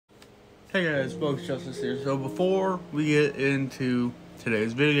Hey guys, Folks Justice here. So before we get into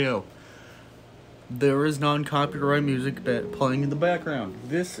today's video, there is non-copyright music playing in the background.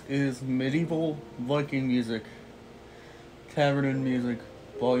 This is medieval Viking music, Tavern music,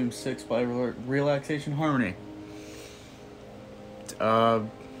 Volume 6 by Relaxation Harmony. Go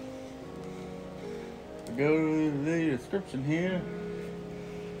to the description here.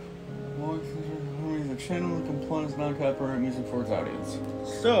 The channel that complies non-copyright music for its audience.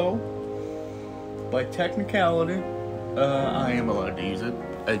 So, by technicality, I am allowed to use it,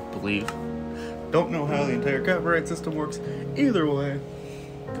 I believe. Don't know how the entire copyright system works. Either way,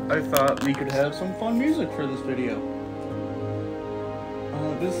 I thought we could have some fun music for this video.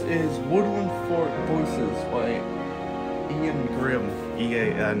 This is Woodland Fort Voices by Ian Grimm.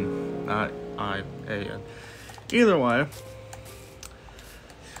 E-A-N, not I-A-N. Either way.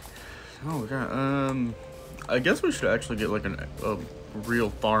 Oh god, I guess we should actually get like a real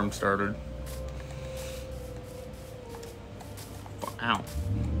farm started. Ow.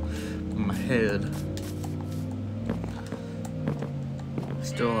 My head.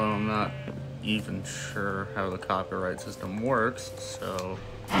 Still, I'm not even sure how the copyright system works, so...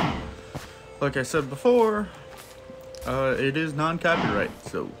 Like I said before, it is non-copyright,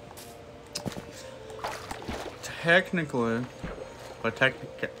 so... Technically...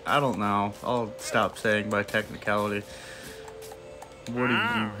 I don't know. I'll stop saying by technicality. What do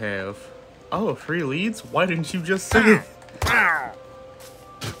you have? Oh, 3 leads? Why didn't you just sing it?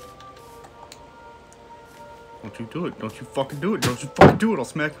 Don't you do it. Don't you fucking do it. Don't you fucking do it. I'll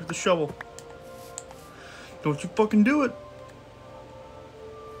smack you with the shovel. Don't you fucking do it.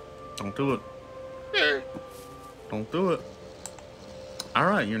 Don't do it. Don't do it.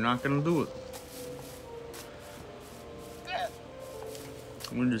 Alright, you're not gonna do it.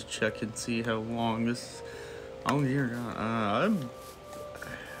 I'm gonna just check and see how long this... Oh, you're not...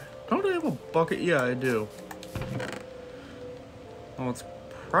 Don't I have a bucket? Yeah, I do. Well, it's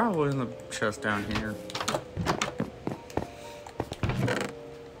probably in the chest down here.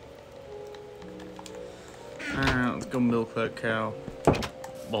 Alright, let's go milk that cow.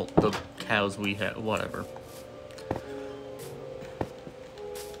 Well, the cows we have, whatever.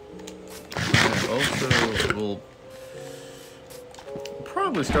 And also, we'll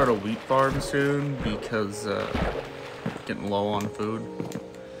probably start a wheat farm soon because getting low on food.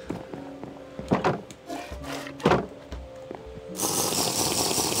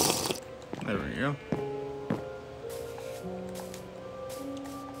 There we go.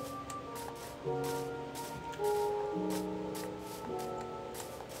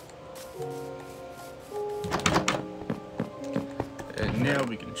 And now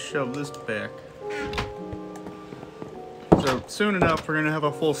we can shove this back. So, soon enough, we're gonna have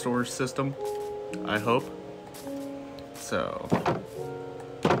a full storage system, I hope. So...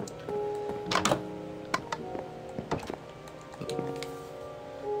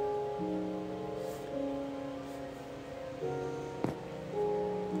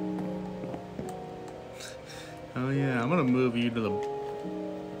 Oh yeah, I'm gonna move you to the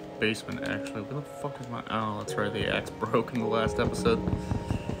basement, actually. Where the fuck is my... Oh, that's right, the axe broke in the last episode.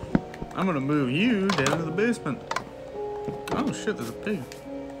 I'm gonna move you down to the basement. Oh shit, there's a pig.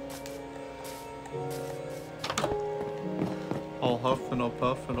 I'll huff and I'll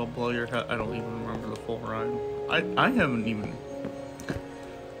puff and I'll blow your head. I don't even remember the full rhyme. I haven't even...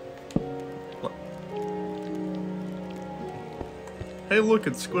 What? Hey look,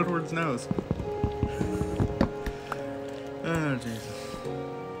 it's Squidward's nose. Oh Jesus.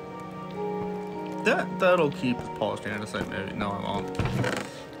 That'll keep his polished andesite maybe. No, I won't.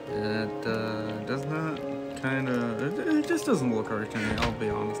 It does not kinda... It just doesn't look right to me, I'll be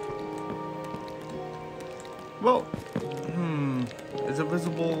honest. Well, is it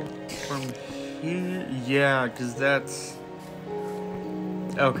visible from here? Yeah, because that's...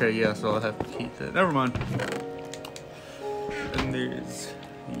 Okay, yeah, so I'll have to keep that. Never mind. And there's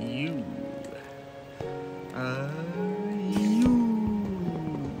you.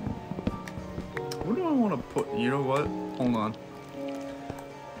 What do I want to put? You know what? Hold on.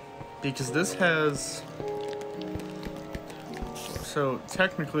 Because this has... So,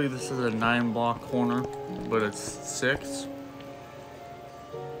 technically this is a 9-block corner, but it's 6.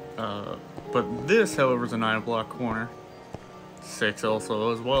 But this, however, is a 9-block corner. 6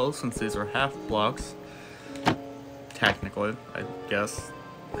 also as well, since these are half blocks. Technically, I guess.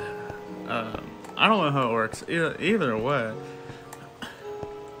 I don't know how it works. Either way.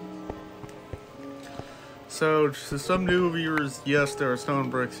 So, to some new viewers, yes, there are stone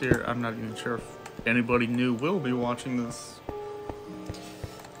bricks here. I'm not even sure if anybody new will be watching this.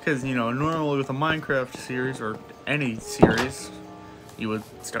 Because, you know, normally with a Minecraft series, or any series, you would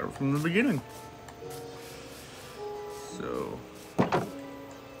start from the beginning. So,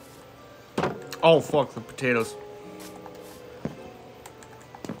 oh fuck, the potatoes.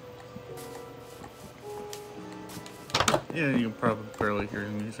 Yeah, you can probably barely hear the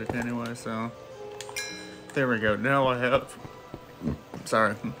music anyway, so there we go. Now I have,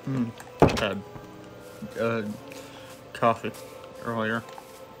 sorry, had coffee earlier.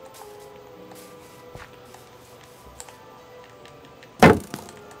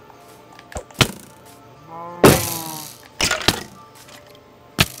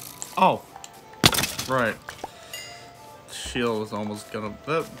 Oh, right. Shield is almost gonna,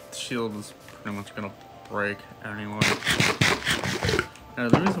 that shield is pretty much gonna break anyway. Now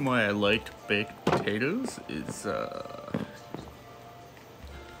the reason why I liked baked potatoes is,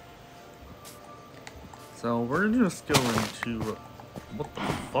 so we're just going to, what the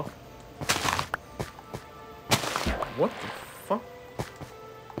fuck? What the fuck?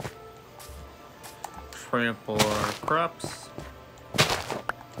 Trample our crops.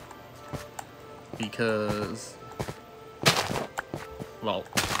 Because, well,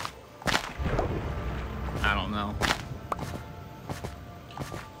 I don't know.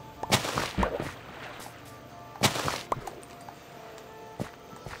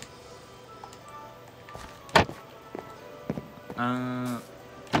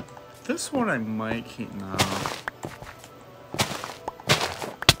 This one I might keep now.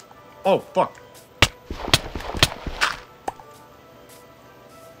 Oh, fuck.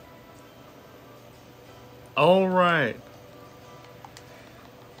 All right.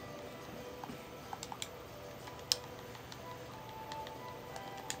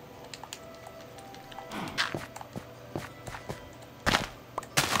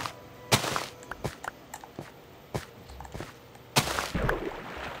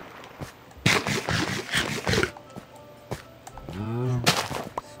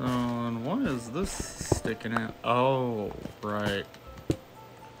 So, and why is this sticking out? Oh, right.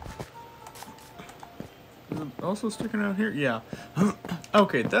 Is it also sticking out here? Yeah.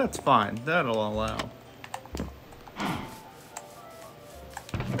 Okay, that's fine. That'll allow.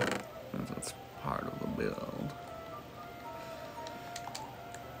 That's part of the build.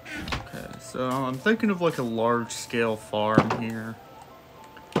 Okay, so I'm thinking of like a large-scale farm here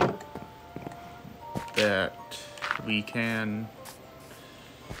that we can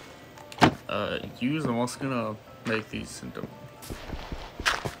use. I'm also gonna make these into.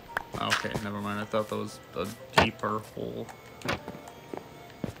 Okay, never mind. I thought that was a deeper hole.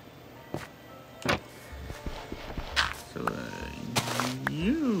 So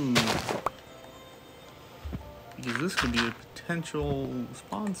you, because this could be a potential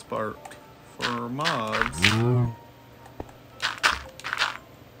spawn spark for mobs.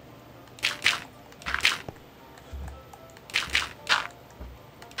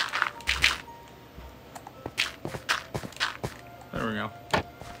 There we go.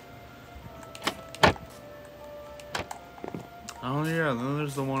 Oh yeah, then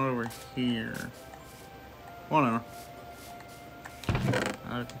there's the one over here. Whatever.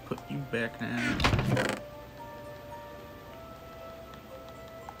 I can put you back now.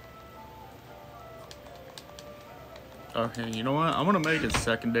 Okay, you know what? I'm gonna make a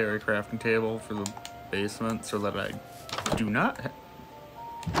secondary crafting table for the basement so that I do not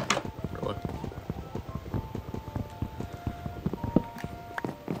really.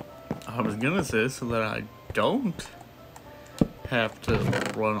 I was gonna say so that I don't have to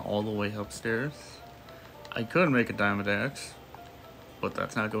run all the way upstairs. I could make a diamond axe, but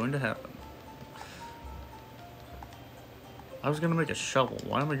that's not going to happen. I was gonna make a shovel.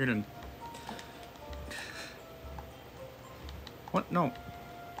 Why am I gonna... What? No.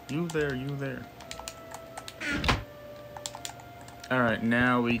 You there, you there. Alright,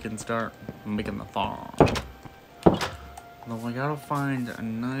 now we can start making the farm. Though I gotta find a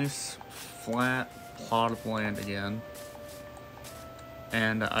nice flat plot of land again.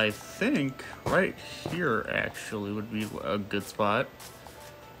 And I think right here actually would be a good spot.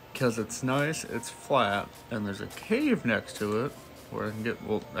 Because it's nice, it's flat, and there's a cave next to it where I can get,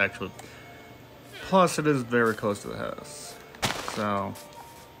 well, actually, plus it is very close to the house. So,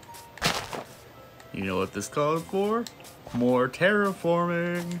 you know what this calls for? More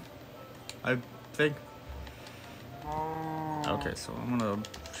terraforming, I think. Okay, so I'm gonna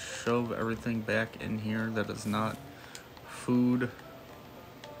shove everything back in here that is not food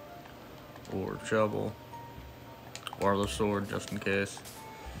or shovel or the sword, just in case.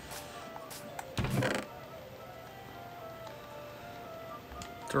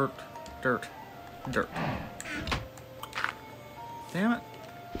 Dirt, dirt, dirt. Damn it.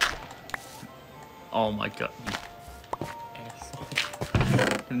 Oh my god, you asshole.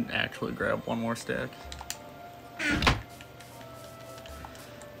 can actually grab one more stack.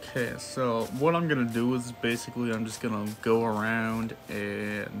 Okay, so what I'm gonna do is basically I'm just gonna go around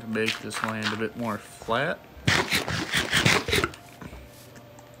and make this land a bit more flat,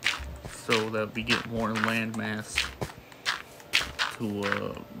 so that we get more land mass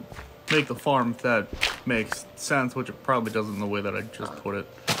to make the farm, if that makes sense, which it probably doesn't the way that I just put it.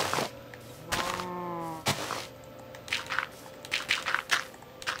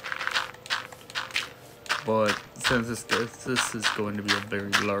 But since this is going to be a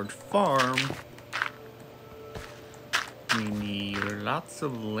very large farm, we need lots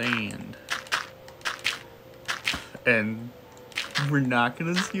of land. And we're not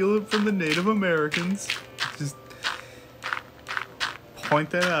going to steal it from the Native Americans. Just point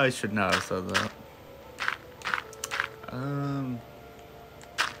that out. I should not have said that.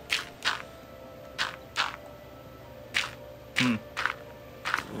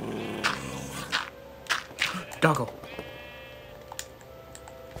 Doggo.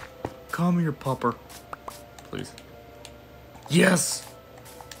 Come here, pupper. Please. Yes!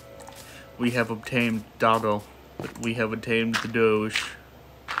 We have obtained Doggo. We have obtained the Doge.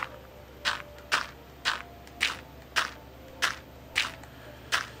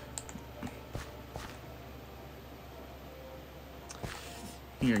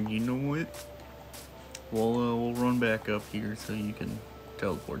 Here, you know what? We'll run back up here so you can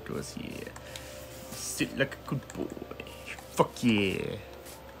teleport to us. Yeah. Sit like a good boy. Fuck yeah.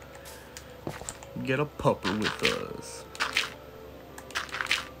 Get a pupper with us.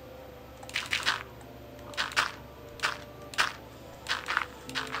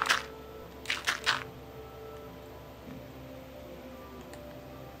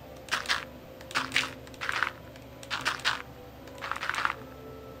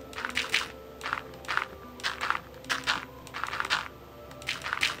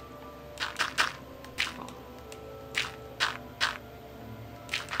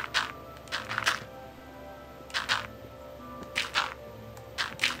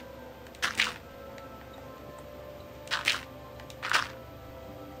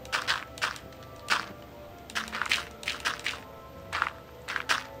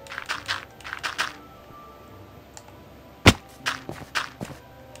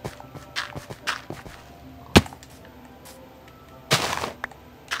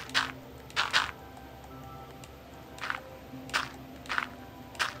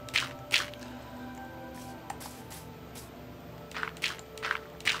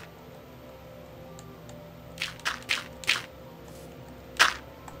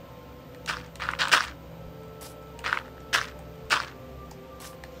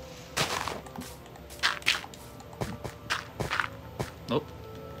 Nope.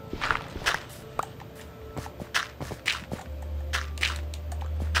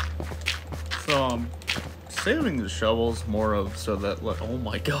 So I'm saving the shovels more of so that, like, oh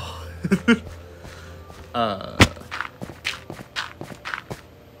my god.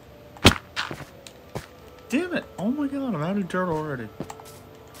 Damn it. Oh my god, I'm out of dirt already.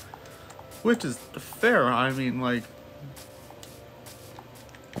 Which is fair, I mean, like,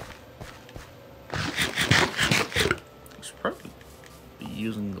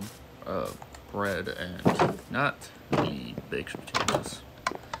 using the bread and not the baked potatoes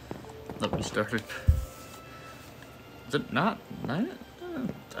that we started. Is it not? I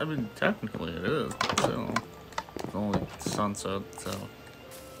mean, technically it is. So it's only sunset. So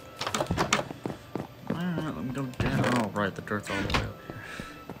alright, let me go down. Oh right, the dirt's all the way up here.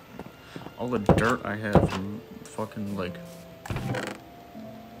 All the dirt I have from fucking like.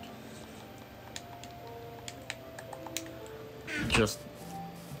 Just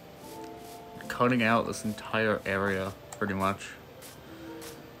cutting out this entire area, pretty much.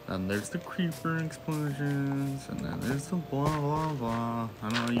 And there's the creeper explosions, and then there's the blah blah blah. I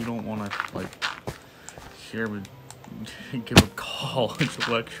know you don't want to, like, hear me give a college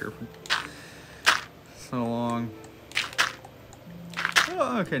lecture for so long.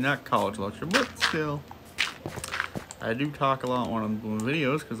 Oh, okay, not college lecture, but still. I do talk a lot when I'm doing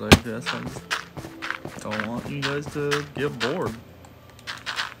videos, because I guess I just don't want you guys to get bored.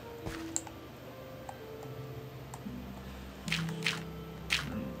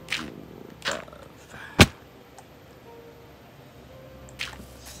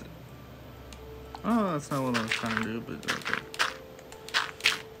 Oh, that's not what I was trying to do, but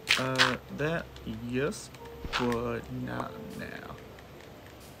okay. That, yes, but not now.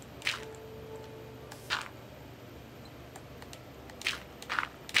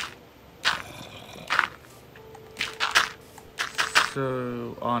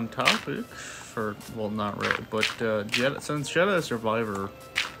 So, on topic, for, well, not really, but since Jedi Survivor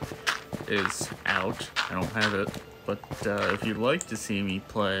is out. I don't have it. But if you'd like to see me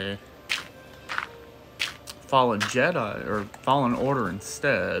play Fallen Jedi or Fallen Order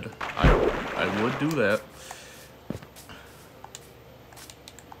instead, I would do that.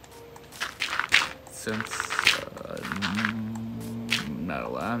 Since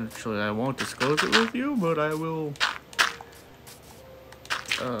no, actually I won't disclose it with you, but I will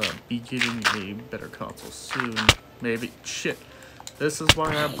be getting a better console soon. Maybe. Shit. This is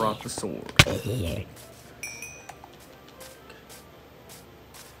why I brought the sword.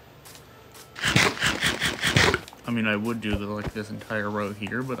 I mean, I would do like this entire row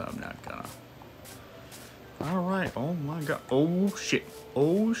here, but I'm not gonna. Alright, oh my god. Oh shit.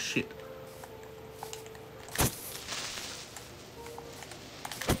 Oh shit.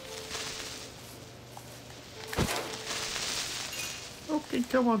 Okay,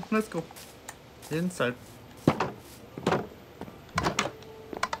 come on, let's go. Inside.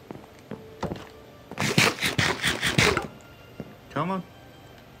 Come on.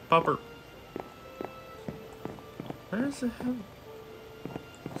 Popper. Where's the hell?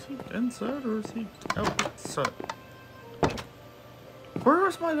 Is he inside or is he outside?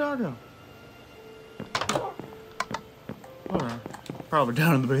 Where's my doggo? Hold on. Probably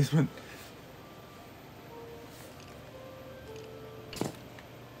down in the basement.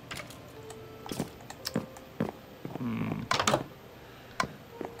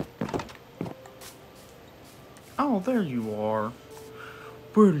 Oh, there you are.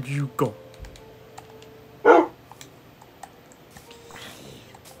 Where did you go?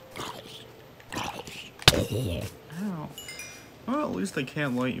 Ow. Well, at least they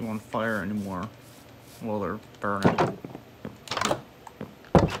can't light you on fire anymore while they're burning.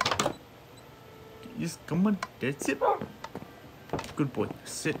 Just come on, that's it. Good boy,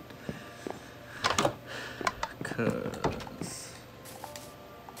 sit. Cause...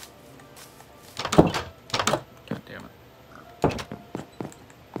 God damn it.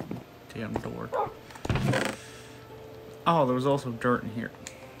 Damn door. Oh, there was also dirt in here.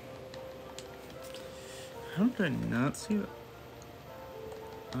 How did I not see that?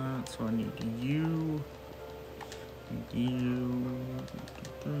 So I need you, 6,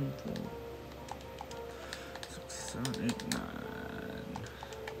 7, 8, 9.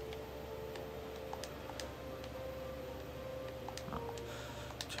 Oh.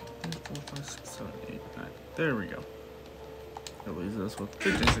 2, 3, 4, 5, 6, 7, 8, 9. There we go. That leaves us with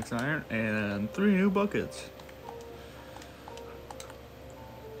 56 iron and 3 new buckets.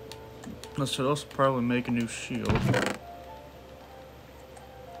 I should also probably make a new shield.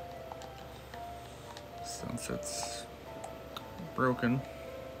 Since it's broken.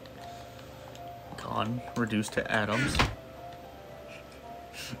 Gone. Reduced to atoms.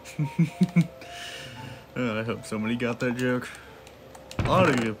 I hope somebody got that joke. A lot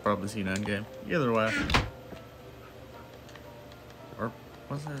of you have probably seen Endgame. Either way. Or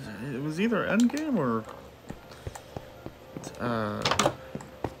was it? It was either Endgame or...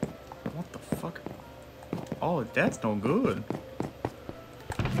 What the fuck? Oh, that's no good.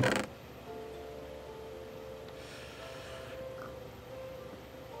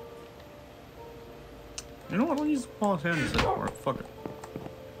 You know what? I'll use the polished andesite for it. Fuck it.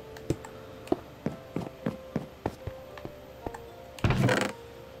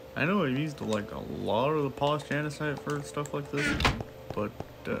 I know I've used like a lot of the polished andesite for stuff like this, but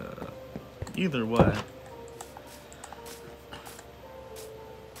either way.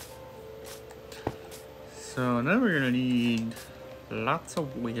 So now we're gonna need lots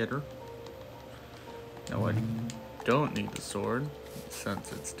of water. No, I don't need the sword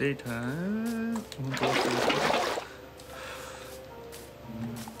since it's daytime.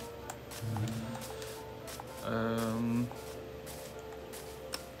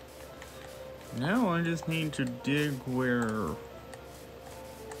 Now I just need to dig where.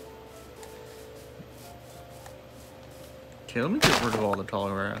 Okay, let me get rid of all the tall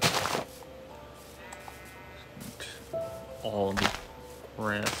grass. All the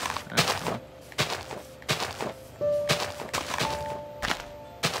grass, actually.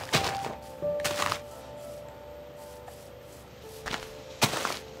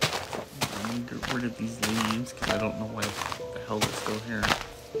 I'm gonna get rid of these leaves because I don't know why the hell they're still here.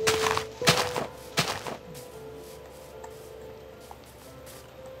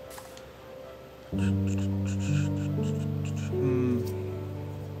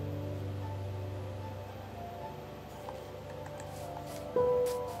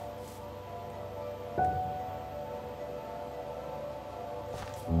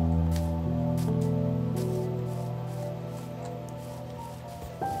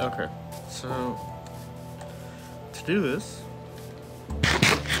 Okay, so to do this,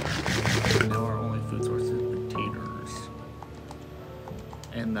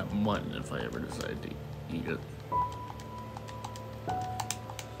 and that mutton if I ever decide to eat it.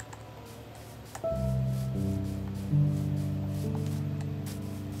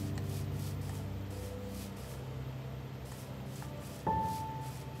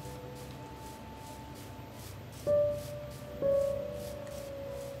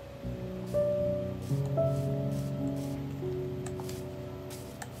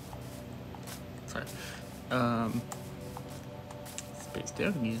 Sorry. Spaced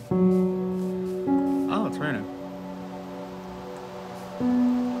out again. Oh, it's raining.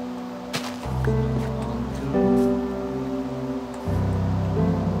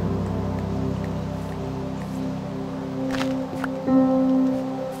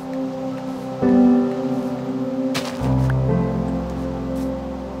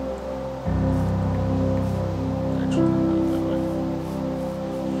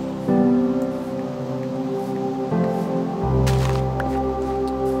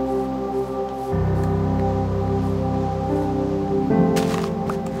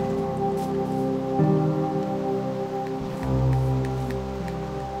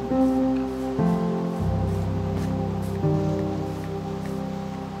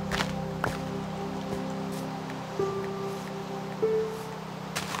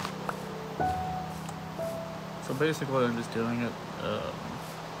 So basically I'm just doing it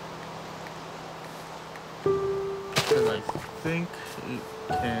because I think it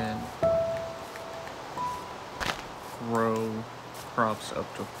can grow crops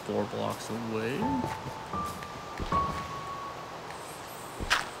up to 4 blocks away.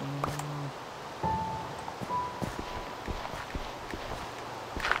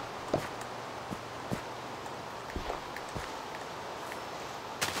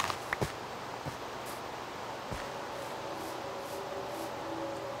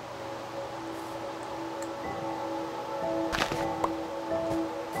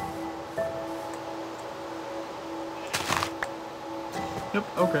 Yep,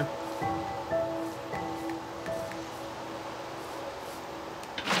 okay.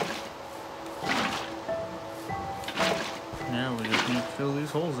 Now we just need to fill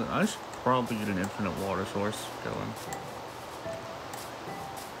these holes in. I should probably get an infinite water source going.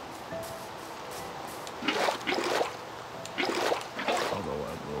 Although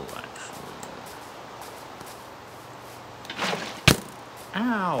I will actually...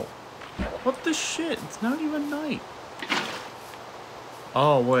 Ow! What the shit? It's not even night.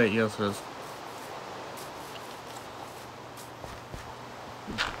 Oh, wait, yes it is.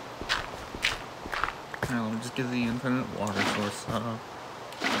 Now, let me just get the infinite water source.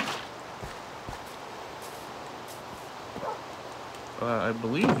 I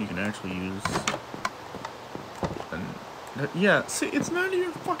believe you can actually use... yeah, see, it's not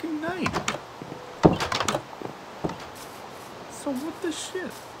even fucking night. So what the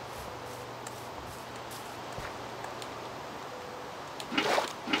shit?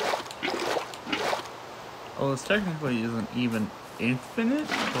 Well, this technically isn't even infinite,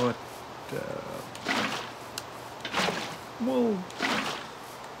 but, well,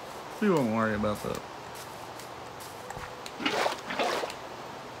 we won't worry about that.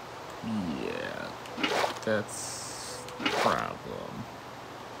 Yeah, that's the problem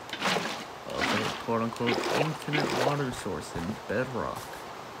of a quote-unquote infinite water source in bedrock.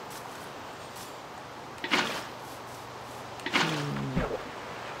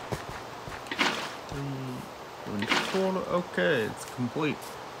 Okay, it's complete.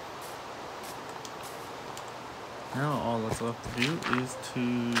 Now all that's left to do is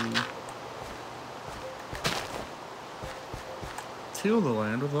to till the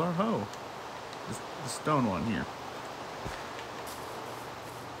land with our hoe. The stone one here.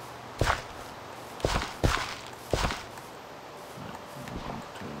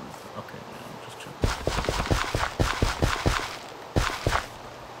 Okay, yeah, I'm just checking.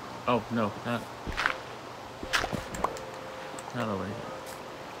 Oh, no, not over here.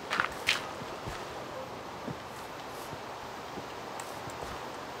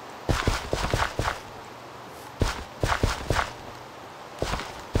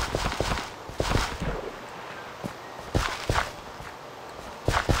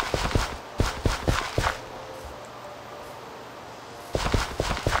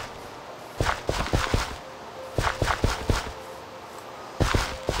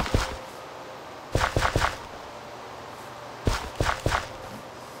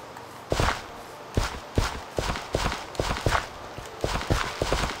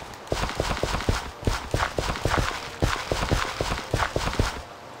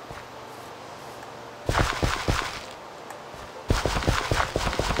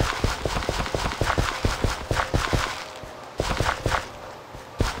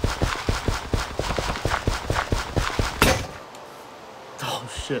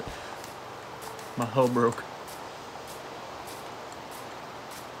 shit. My hoe broke.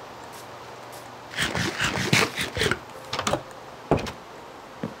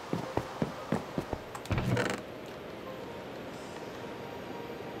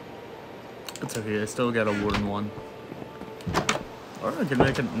 It's okay, I still got a wooden one. Or I can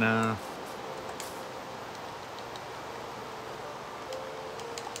make it, nah.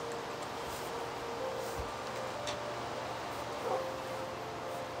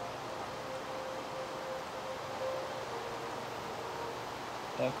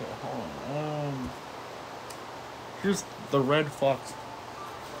 Okay, hold on. Here's the Red Fox.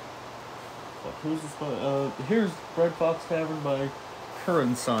 Who's this by? Here's Red Fox Tavern by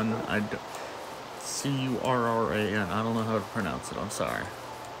Curran Son. Curran. I don't know how to pronounce it. I'm sorry.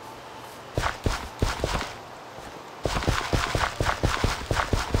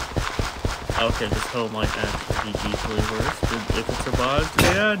 Okay, this hoe might actually be equally worse if it survives to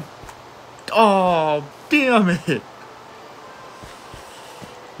the end. Oh, damn it!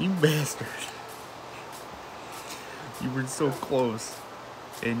 You bastard. You were so close.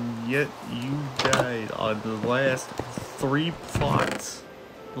 And yet you died on the last 3 plots.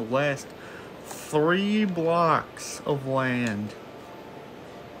 The last 3 blocks of land.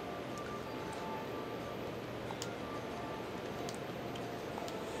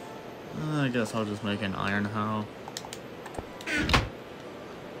 I guess I'll just make an iron hoe.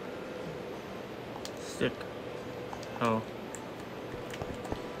 Stick. Hoe.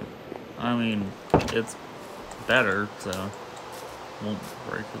 I mean, it's better, so won't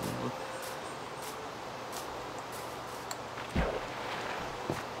break it easily.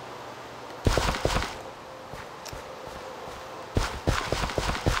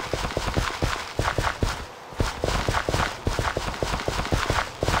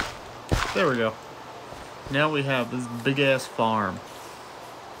 There we go. Now we have this big ass farm.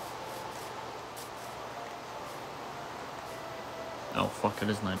 Oh fuck, it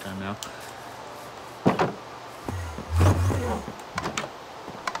is nighttime now.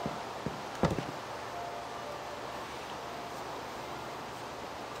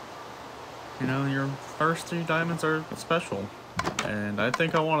 You know, your first 3 diamonds are special. And I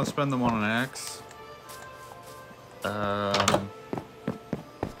think I want to spend them on an axe.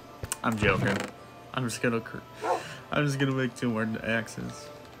 I'm joking. I'm just gonna make 2 more axes.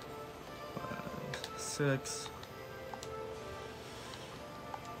 5, 6.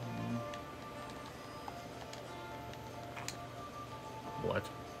 What?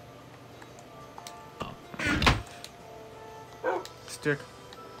 Oh. Stick.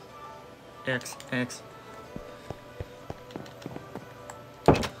 X.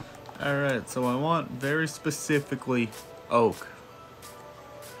 Alright, so I want very specifically oak.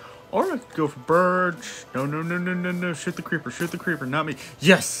 Or I could go for birch. No. Shoot the creeper, not me.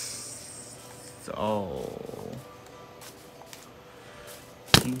 Yes! Oh.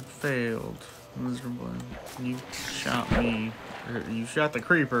 You failed miserably. You shot me. You shot the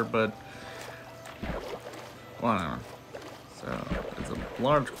creeper, but whatever. So, there's a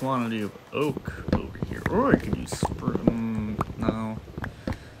large quantity of oak over here. Or I could use spruce. No.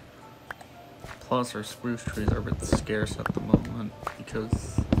 Plus, our spruce trees are a bit scarce at the moment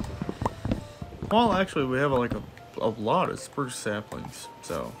because, well, actually, we have like a lot of spruce saplings.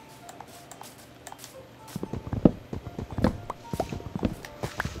 So,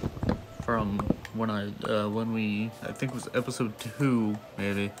 from when I think it was episode 2,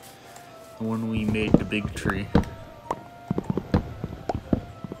 maybe, when we made the big tree.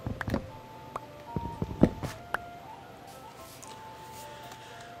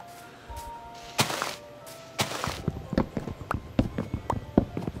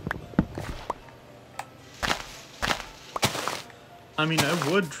 I mean, I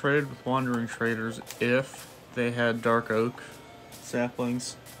would trade with wandering traders if they had dark oak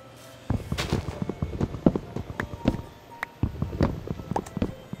saplings.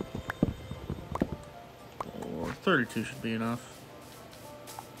 Or 32 should be enough.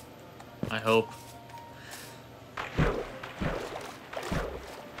 I hope.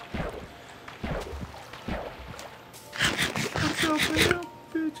 What's up, man,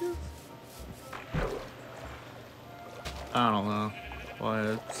 bitches? I don't know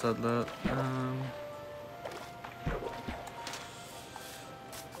why I said that.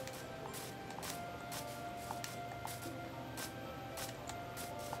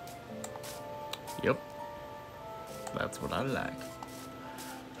 Yep. That's what I like.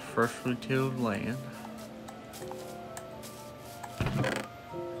 Freshly tilled land.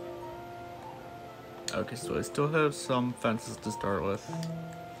 Okay, so I still have some fences to start with.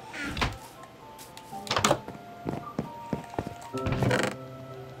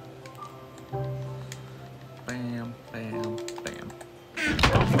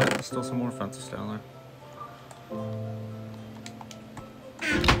 There's still some more fences down there.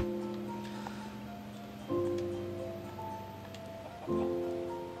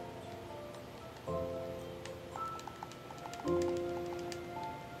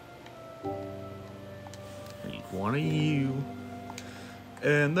 One of you.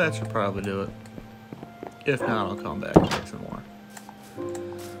 And that should probably do it. If not, I'll come back and make some more.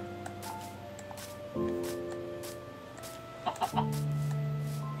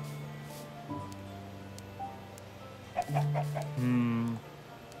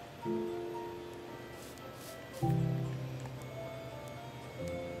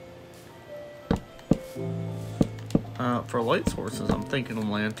 For light sources, I'm thinking of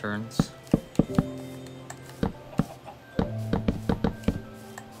lanterns.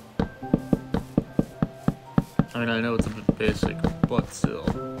 I mean, I know it's a bit basic, but still.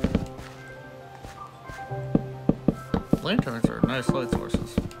 Lanterns are nice light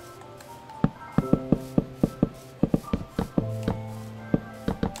sources.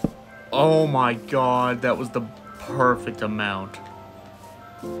 Oh my god, that was the perfect amount.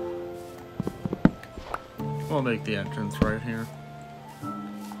 We'll make the entrance right here.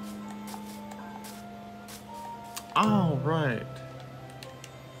 Oh, right.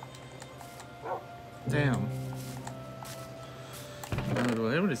 Damn. Do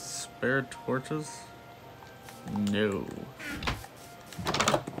I have any spare torches? No.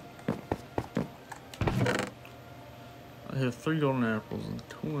 I have 3 golden apples and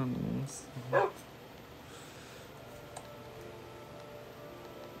 2 lemons.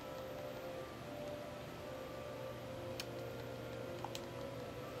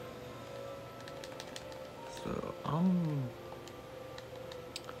 So, 1,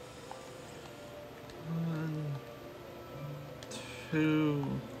 2.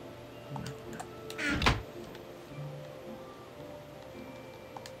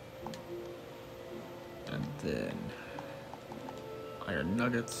 And then iron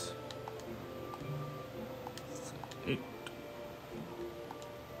nuggets.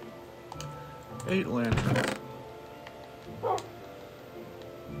 8 lanterns.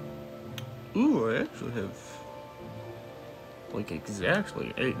 Ooh, I actually have like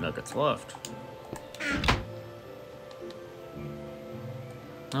exactly 8 nuggets left.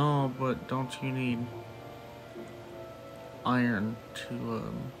 Oh, but don't you need iron to,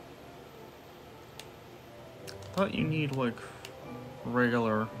 I thought you need, like,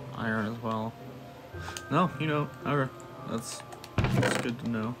 regular iron as well. No, you know, okay. That's good to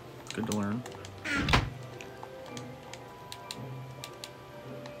know. It's good to learn.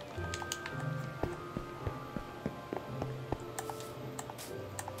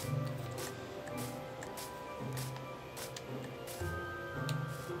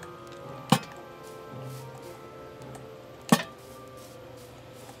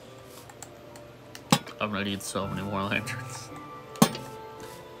 I'm gonna need so many more lanterns.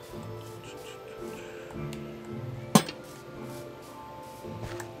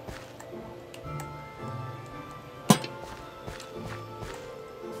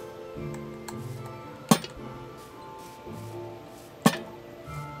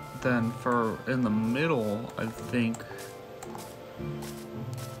 Then for in the middle, I think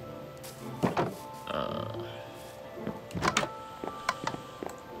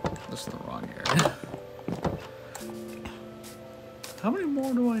this is the wrong area. How many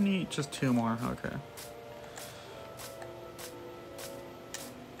more do I need? Just 2 more, okay.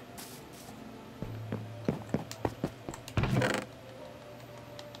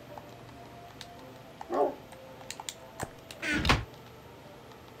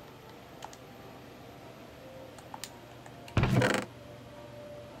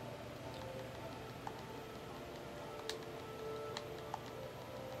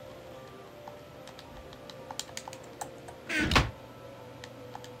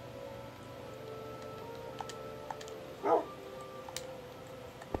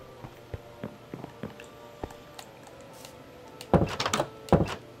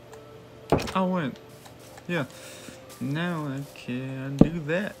 Oh, wait. Yeah. Now I can do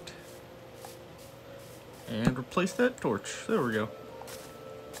that. And replace that torch. There we go.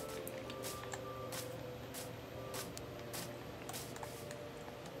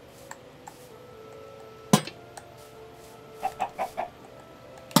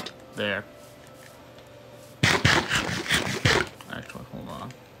 There. Actually, hold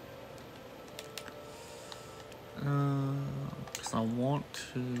on. Because I want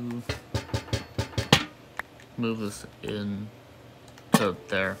to move this in to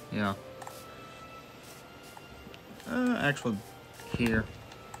there, yeah. Actually, here.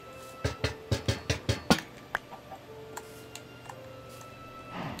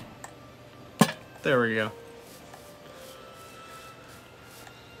 There we go.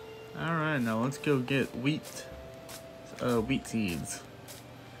 Alright, now let's go get wheat seeds.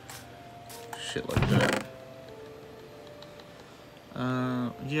 Shit like that.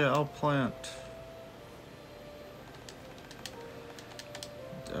 Yeah, I'll plant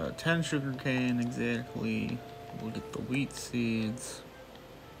 10 sugarcane exactly. We'll get the wheat seeds.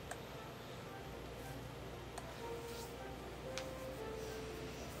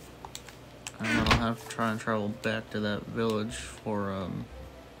 And then I'll have to try and travel back to that village for,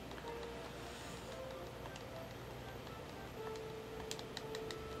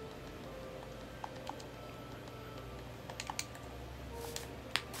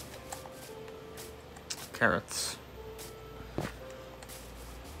 carrots. That's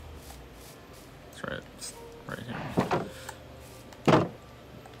right, it's right here.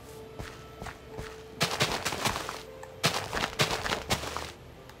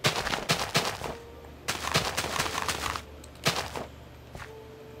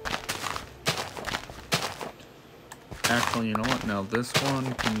 Actually, you know what? Now this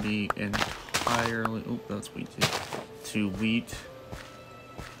one can be entirely. Oop, that's wheat to wheat.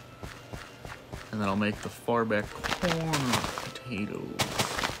 And then I'll make the far back corner potatoes.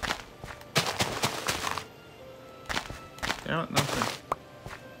 Yeah, nothing.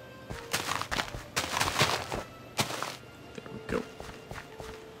 There we go.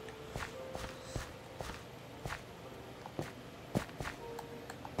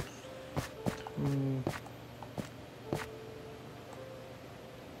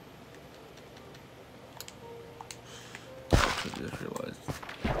 I just realized.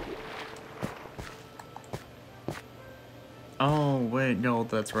 Oh, wait, no,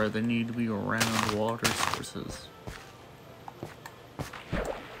 that's right. They need to be around water sources.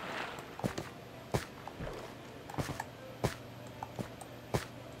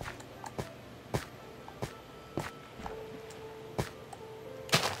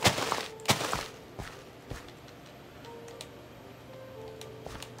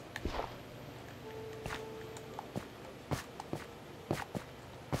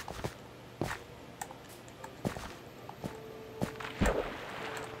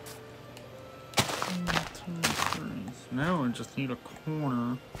 Now I just need a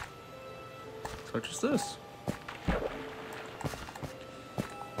corner such as this.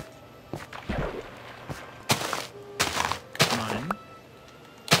 Mine.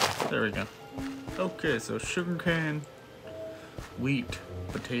 There we go. Okay, so sugarcane, wheat,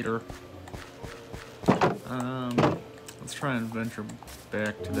 potato. Let's try and venture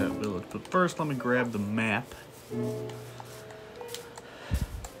back to that village. But first, let me grab the map.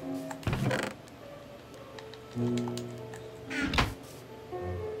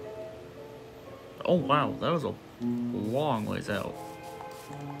 Oh wow, that was a long ways out.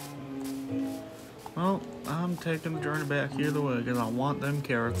 Well, I'm taking the journey back either way because I want them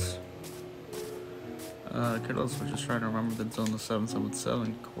carrots. Could also just try to remember that it's on the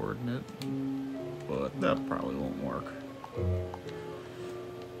 777 coordinate, but that probably won't work.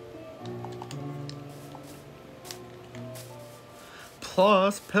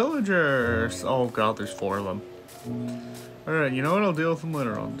 Plus pillagers! Oh god, there's 4 of them. Alright, you know what? I'll deal with them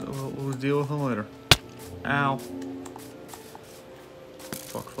later. We'll deal with them later. Ow.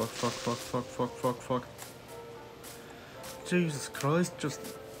 Fuck, fuck, fuck, fuck, fuck, fuck, fuck, fuck. Jesus Christ, just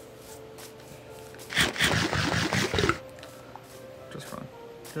run.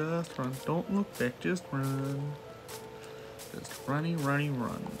 Just run. Don't look back, just run. Just runny, runny,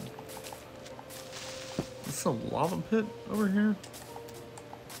 run. Is this a lava pit over here?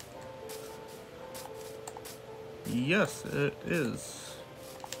 Yes, it is.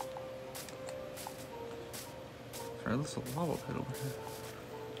 Sorry, there's a lava pit over here.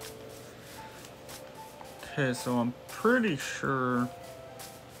 Okay, so I'm pretty sure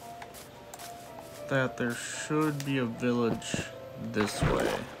that there should be a village this way.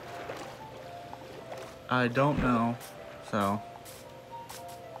 I don't know, so.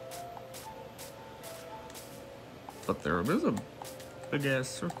 But there is a big ass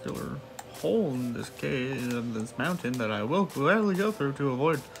circular hole in this cave, in this mountain, that I will gladly go through to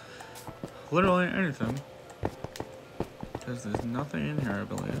avoid literally anything. Because there's nothing in here, I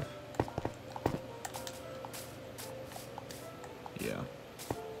believe. Yeah.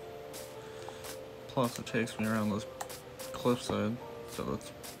 Plus it takes me around this cliffside, so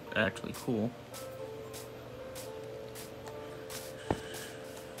that's actually cool.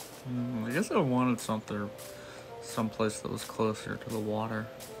 I guess I wanted someplace that was closer to the water.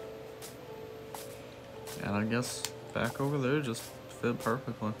 And I guess back over there just fit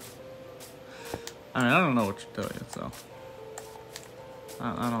perfectly. I mean, I don't know what to tell you, so.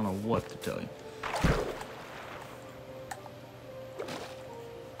 I don't know what to tell you.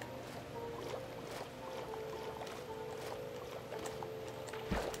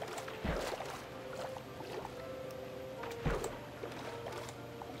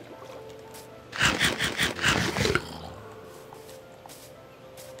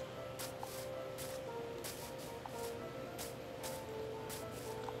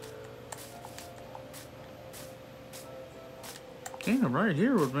 Damn, right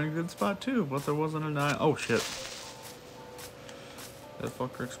here would have been a good spot too, but there wasn't a nine. Oh shit. Did that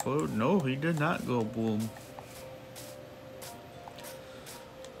fucker explode? No, he did not go boom.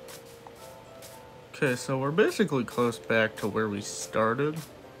 Okay, so we're basically close back to where we started.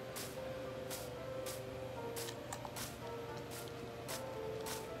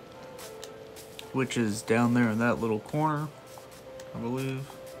 Which is down there in that little corner, I believe.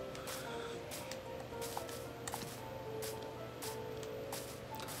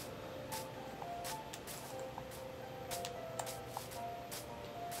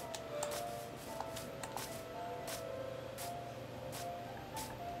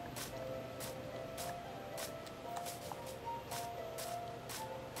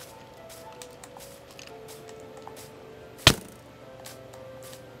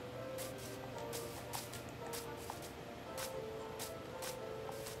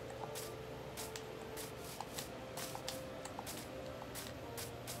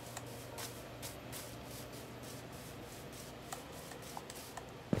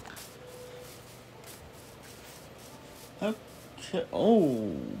 Okay.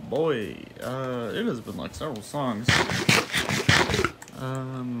 Oh boy, it has been like several songs.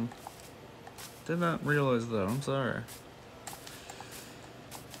 Did not realize that. I'm sorry.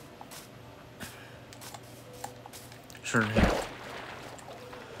 Sure.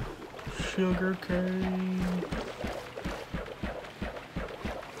 Sugar cane.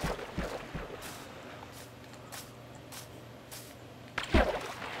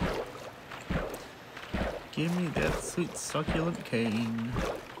 Give me that sweet succulent cane.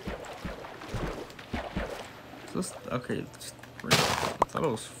 Is this okay? I thought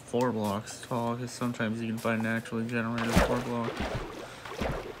it was 4 blocks tall, because sometimes you can find naturally generated 4 block.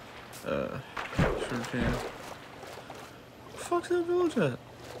 Sure can. Where the fuck's that village at?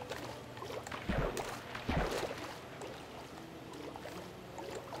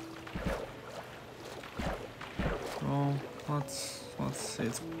 Well, let's see.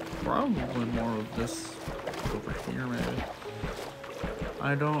 It's probably more of this over here, maybe.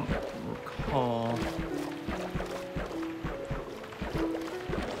 I don't recall.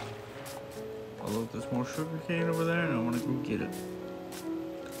 Although there's more sugar cane over there, and I want to go get it.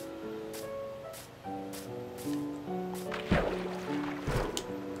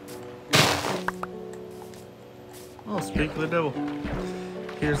 Oh, speak of the devil.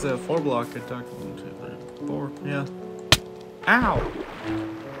 Here's that 4 block I talked about. 1, 2, 3, 4. Yeah. Ow!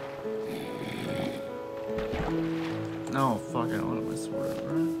 No, fuck, I don't want my sword out,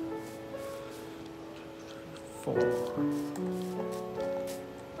 right? 4.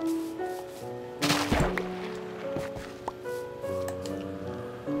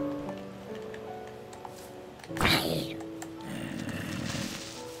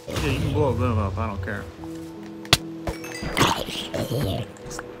 Yeah, you can blow them up, I don't care.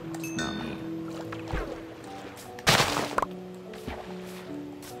 It's not me.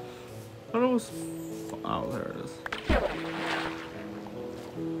 But it was. Oh, there it is.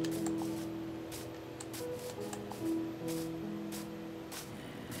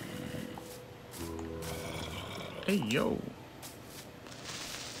 Hey, yo.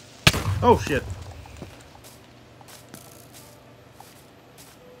 Oh, shit.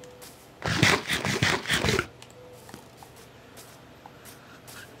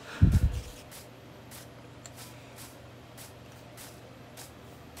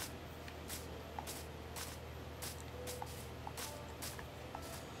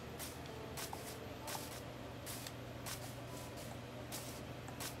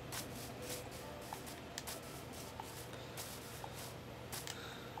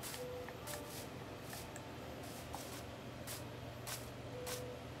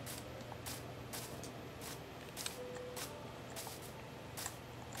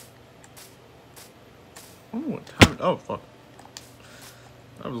 I don't know what time. Oh, fuck.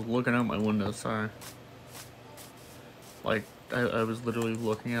 I was looking out my window, sorry. Like, I was literally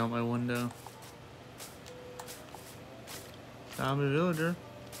looking out my window. Zombie villager.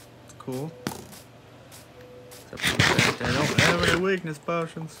 It's cool. Except for the fact I don't have any weakness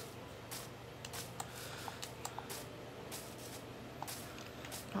potions.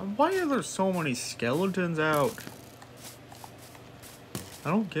 Now, why are there so many skeletons out? I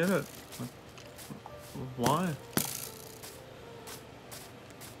don't get it. Why?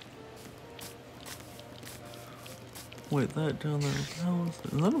 Wait, that down there.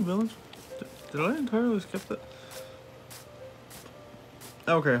 Is that a village? Did I entirely skip that?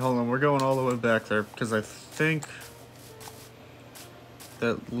 Okay, hold on. We're going all the way back there because I think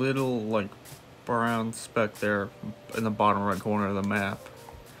that little, like, brown speck there in the bottom right corner of the map.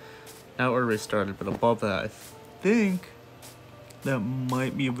 Not where we started, but above that, I think That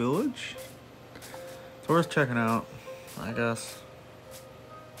might be a village. It's worth checking out, I guess.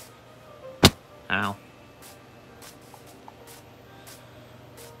 Ow.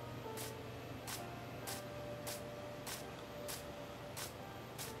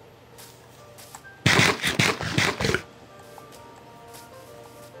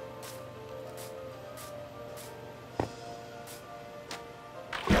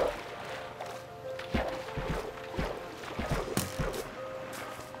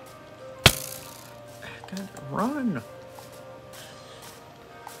 Run!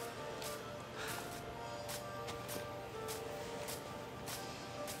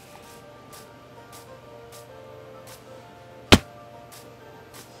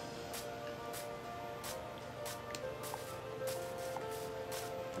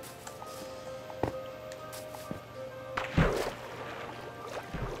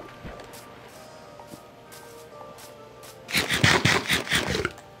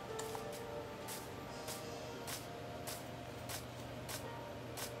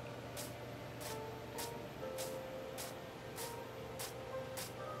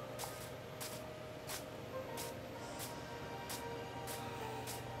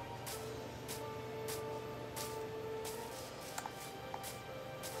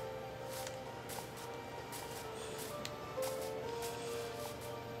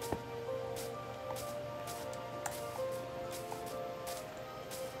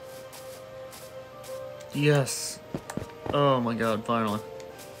 Yes. Oh my god, finally.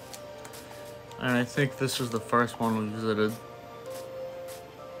 And I think this was the first one we visited.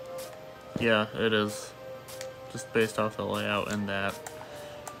 Yeah, it is. Just based off the layout and that.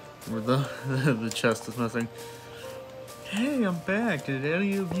 Where the chest is missing. Hey, I'm back. Did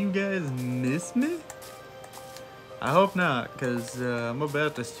any of you guys miss me? I hope not, because I'm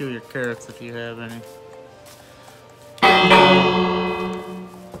about to steal your carrots if you have any.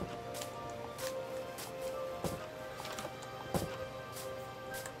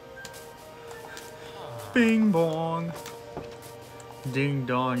 Bing bong. Ding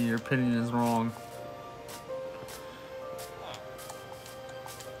dong, your opinion is wrong.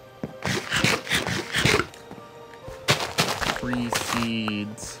 Free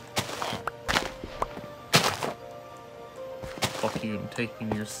seeds. Fuck you, I'm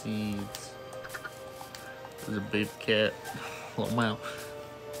taking your seeds. There's a baby cat. Oh wow.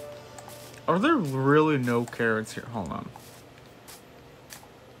 Are there really no carrots here? Hold on.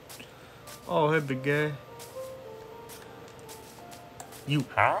 Oh, hey big guy. You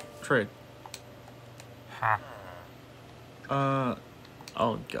trade. Oh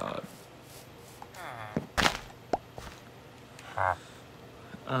god.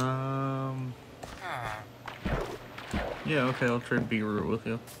 Yeah, okay, I'll trade beetroot with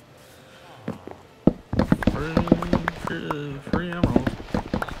you. Free emerald.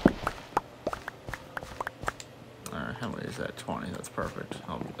 Alright, how many is that? 20, that's perfect.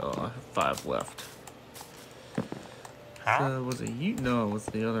 I'll have 5 left. Was it you? No, it was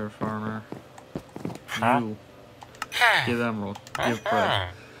the other farmer. You. Give emerald. Give bread.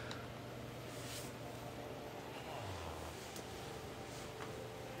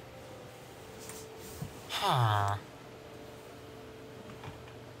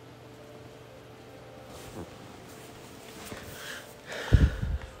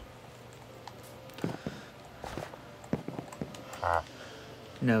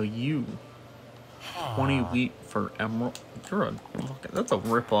 Now you. 20 wheat for emerald. You're a, okay, that's a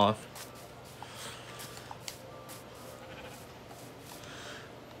ripoff.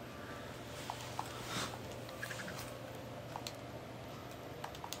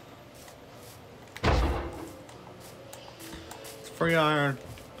 It's free iron.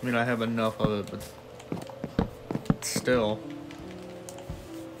 I mean, I have enough of it, but still.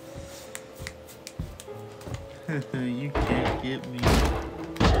 You can't get me.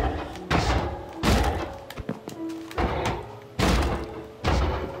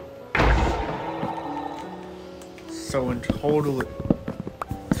 So in total, it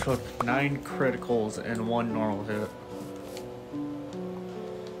took 9 criticals and 1 normal hit.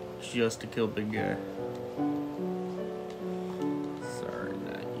 Just to kill big guy. Sorry,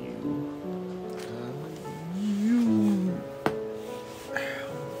 not you. You.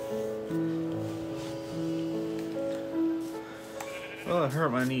 Well, it hurt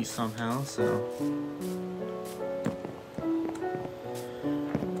my knee somehow, so.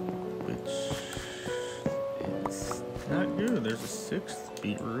 There's a 6th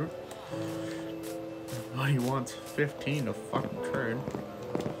beetroot. He wants 15 to fucking trade.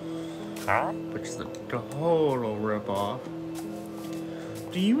 Which is a total ripoff.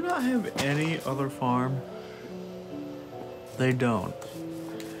 Do you not have any other farm? They don't.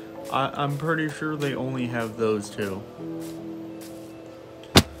 I'm pretty sure they only have those two.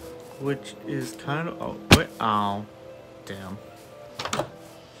 Which is kind of... Oh, wait. Oh. Damn.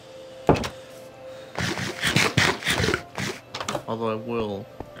 Although I will,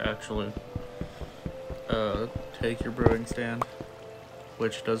 actually, take your brewing stand.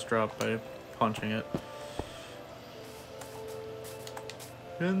 Which does drop by punching it.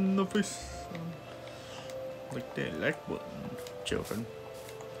 In the face. Like they like what? Joking.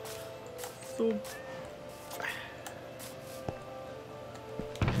 So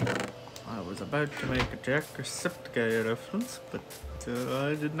I was about to make a Jacksepticeye reference, but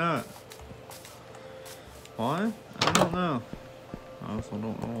I did not. Why? I don't know. I also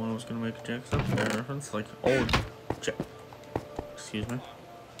don't know when I was gonna make a Jacksepticeye reference. Like, oh, excuse me.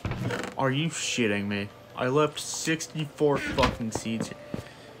 Are you shitting me? I left 64 fucking seeds here.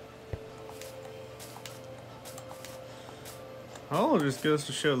 Oh, it just goes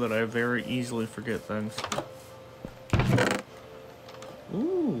to show that I very easily forget things.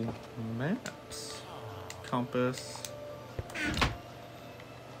 Ooh, maps. Compass.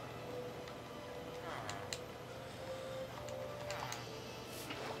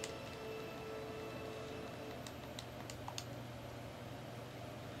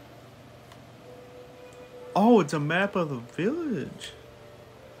 Oh, it's a map of the village.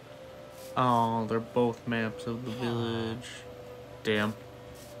 Oh, they're both maps of the village. Damn.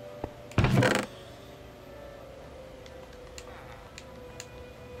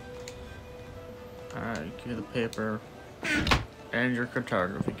 Alright, give me the paper and your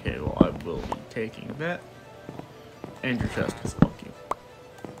cartography cable. I will be taking that. And your chest, fuck you.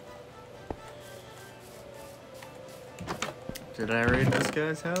 Did I raid this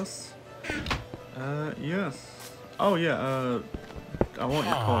guy's house? Yes. Oh yeah, I want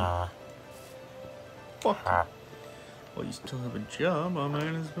your coin. Fuck you. Well, you still have a job, I might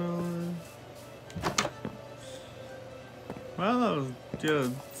as well, Well, I was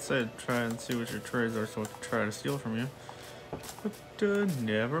gonna say try and see what your trades are so I could try to steal from you. But,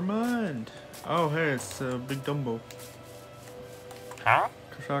 never mind. Oh, hey, it's Big Dumbo. Huh?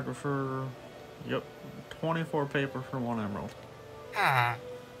 Cartographer, yep, 24 paper for 1 emerald.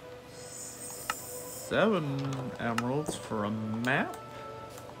 7 emeralds for a map,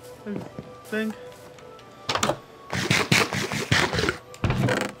 I think.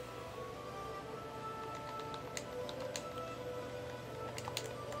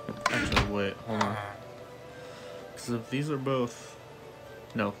 Actually, wait, hold on. Because if these are both...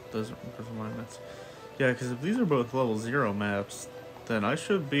 No, those are my maps. Yeah, because if these are both level 0 maps, then I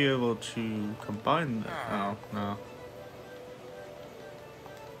should be able to combine them. Oh, no.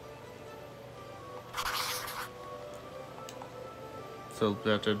 So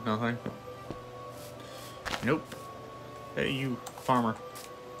that did nothing? Nope. Hey, you, farmer.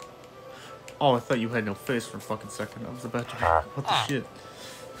 Oh, I thought you had no face for a fucking second. I was about to... What the shit?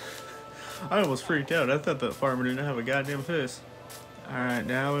 I almost freaked out. I thought that farmer didn't have a goddamn face. Alright,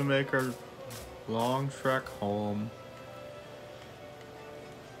 now we make our long trek home.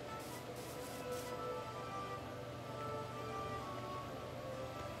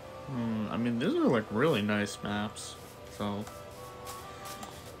 I mean, these are like really nice maps, so...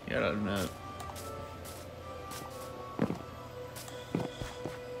 You gotta admit.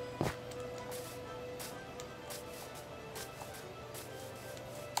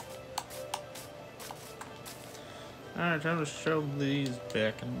 Alright, time to shove these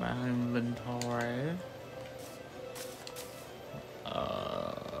back in my inventory.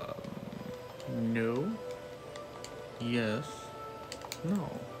 No. Yes. No.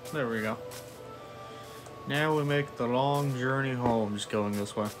 There we go. Now we make the long journey home, just going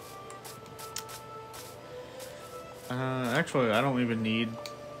this way. Actually, I don't even need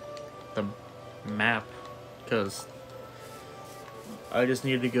the map, because I just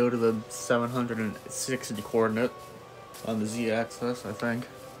need to go to the 760 coordinate on the z-axis, I think.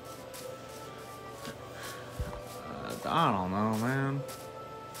 I don't know, man.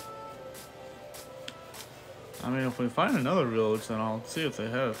 I mean, if we find another village, then I'll see if they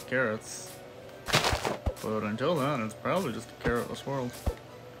have carrots. But until then, it's probably just a carrotless world.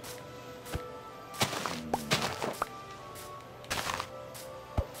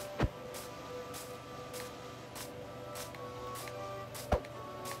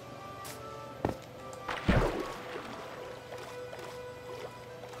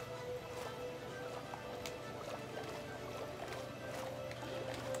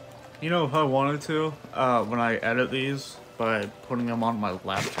 You know, if I wanted to, when I edit these, by putting them on my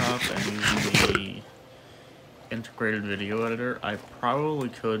laptop and using the integrated video editor, I probably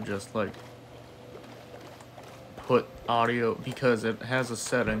could just, like, put audio because it has a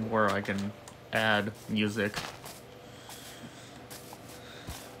setting where I can add music.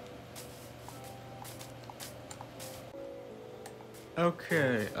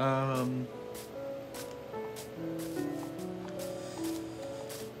 Okay, I'll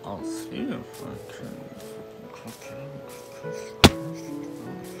see if I can.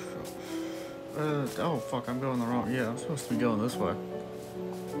 Oh fuck, I'm going the wrong. Yeah, I'm supposed to be going this way.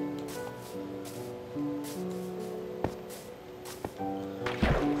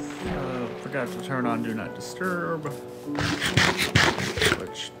 Forgot to turn on Do Not Disturb,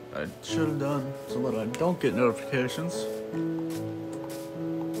 which I should have done so that I don't get notifications.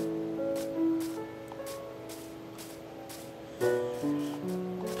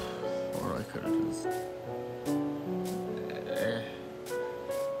 Or I could have just...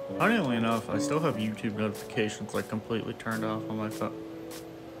 Funnily enough, I still have YouTube notifications like completely turned off on my phone.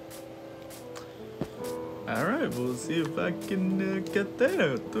 Alright, we'll see if I can get that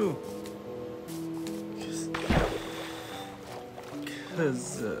out too.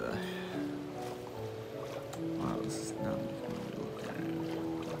 Because, wow, this is not looking.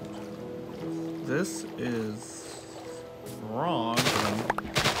 This is wrong. I'm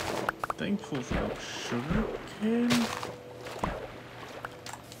thankful for sugar cane.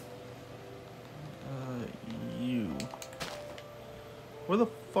 You. Where the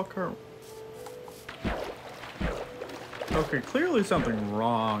fuck are... Okay, clearly something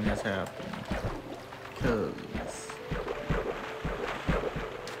wrong is happening. Because...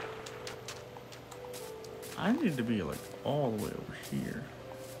 I need to be like all the way over here.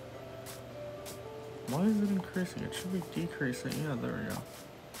 Why is it increasing? It should be decreasing. Yeah, there we go.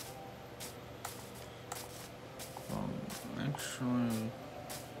 Actually,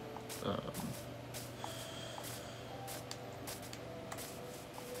 I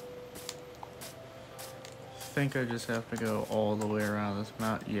think I just have to go all the way around this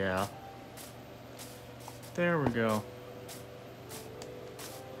map. Yeah. There we go.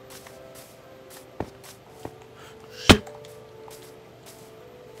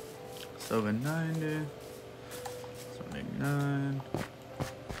 790, 789.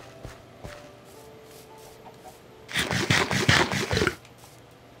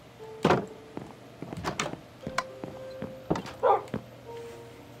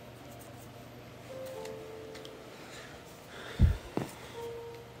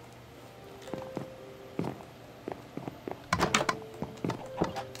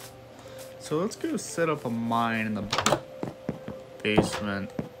 So let's go set up a mine in the basement.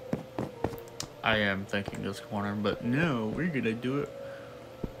 I am thinking this corner, but no, we're gonna do it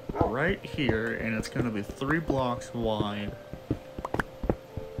right here, and it's gonna be 3 blocks wide.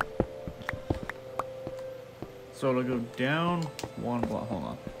 So it'll go down 1 block. Hold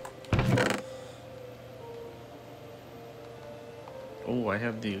on. Oh, I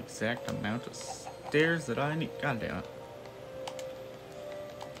have the exact amount of stairs that I need. God damn it.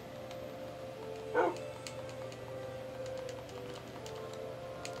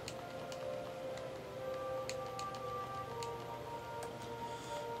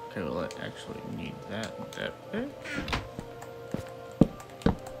 Okay, well, I actually need that big.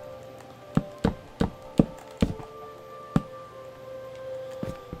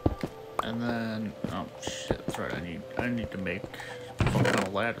 And then, oh shit, that's right. I need to make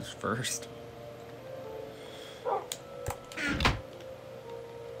fucking ladders first.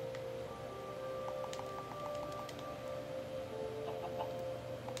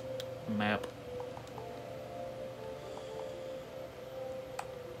 Map.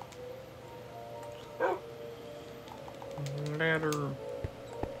 Ladder.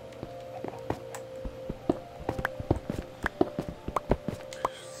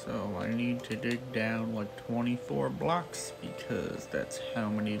 So I need to dig down like 24 blocks because that's how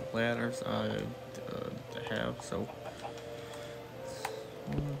many ladders I have. So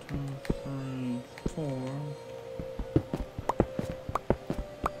 1, 2, 3, 4.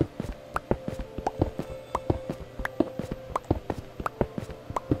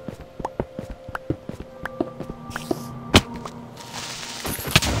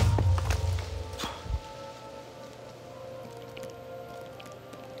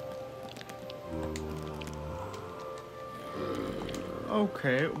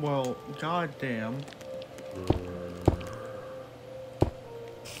 Okay, well, goddamn.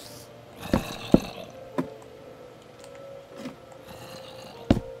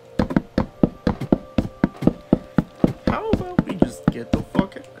 How about we just get the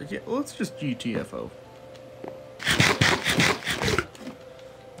fuck out? Yeah, let's just GTFO.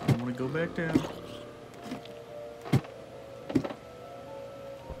 I'm gonna go back down.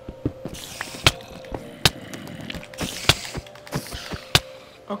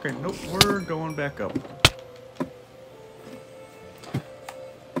 Okay, nope, we're going back up.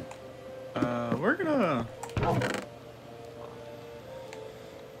 We're gonna...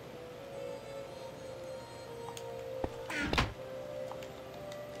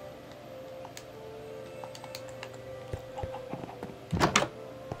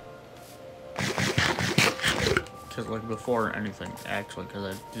 Because, like, before anything, actually,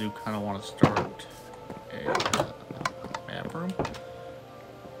 because I do kind of want to start a map room.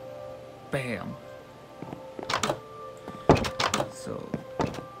 Bam. So...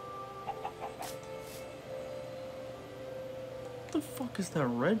 What the fuck is that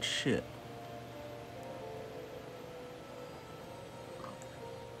red shit?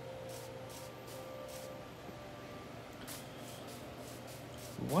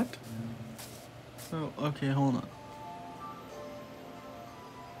 What? So, okay, hold on.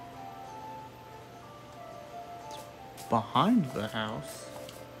 Behind the house?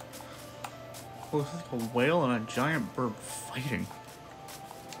 Oh, this is like a whale and a giant bird fighting.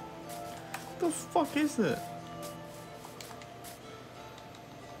 What the fuck is it?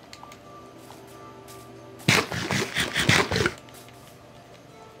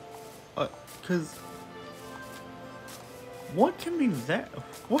 Cause... What can be that?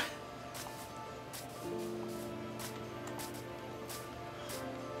 What?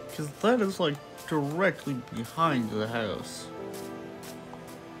 Because that is like directly behind the house.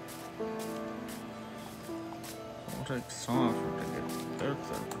 I'll take some off to get there.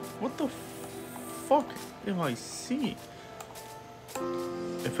 What the fuck am I seeing?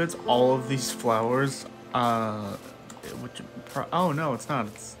 If it's all of these flowers, which oh no, it's not.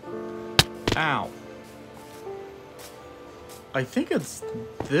 It's ow. I think it's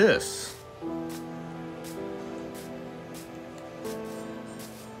this.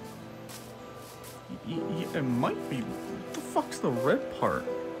 It might be. What the fuck's the red part?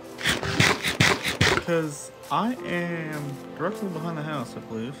 Because I am directly behind the house, I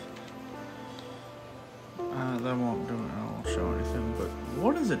believe. That won't do it. I won't show anything. But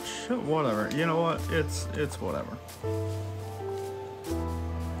what does it show? Whatever. You know what? It's whatever.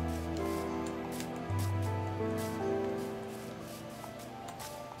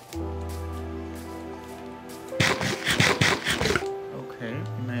 Okay,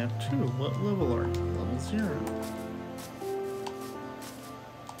 map 2. What level are you? Level 0.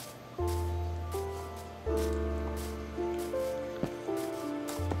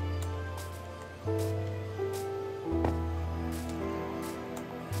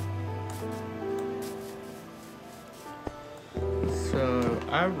 So,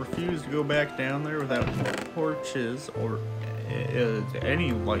 I refuse to go back down there without torches or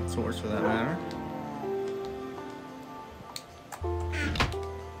any light source for that matter.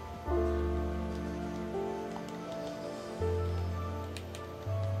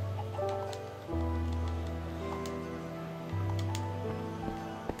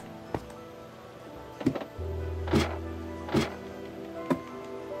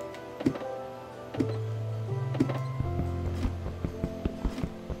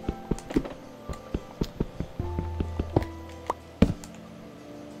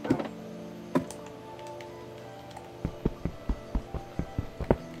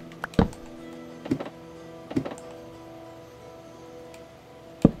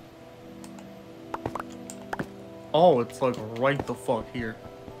 Oh, it's like right the fuck here.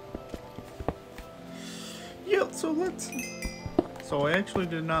 Yeah, so let's... So I actually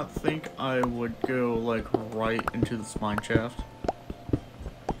did not think I would go like right into the spine shaft.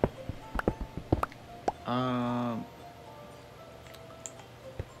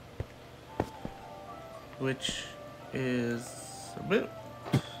 Which is a bit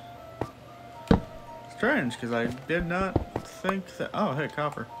strange because I did not think that... Oh, hey,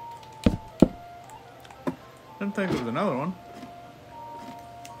 copper. Didn't think there was another one.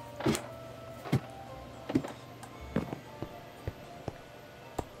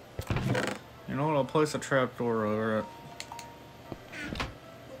 You know what? I'll place a trapdoor over it.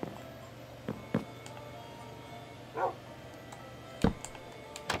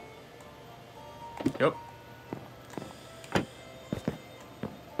 Yep.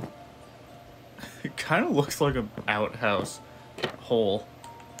 It kind of looks like an outhouse hole.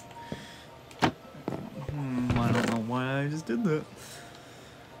 I don't know why I just did that.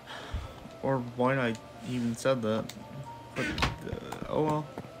 Or why I even said that. But, oh well.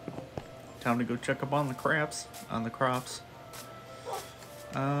 Time to go check up on the crops.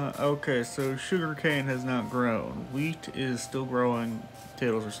 Okay, so sugarcane has not grown. Wheat is still growing.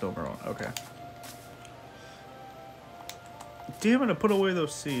 Potatoes are still growing. Okay. Damn it, I put away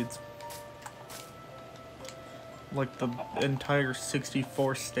those seeds. like the entire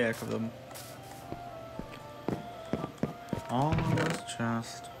 64 stack of them. All in this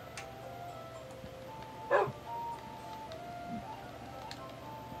chest.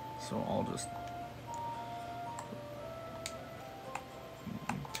 So I'll just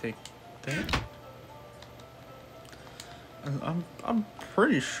take that. And I'm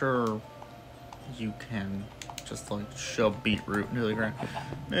pretty sure you can just like shove beetroot into the ground.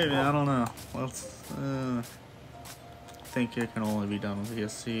 Maybe, I don't know. Let's I think it can only be done via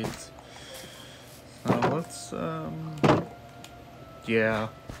seeds. So let's yeah.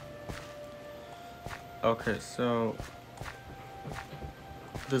 Okay, so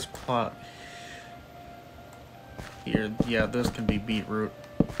this plot here, yeah, this can be beetroot.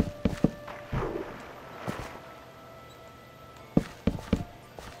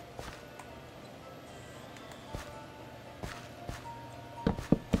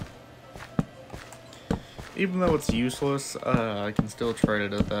 Even though it's useless, I can still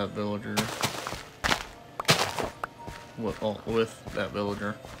trade it at that villager. With that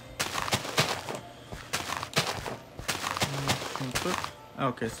villager.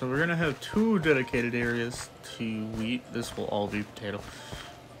 Okay, so we're gonna have 2 dedicated areas to wheat. This will all be potato.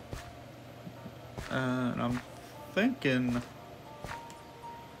 And I'm thinking,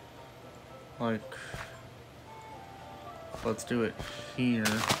 like, let's do it here.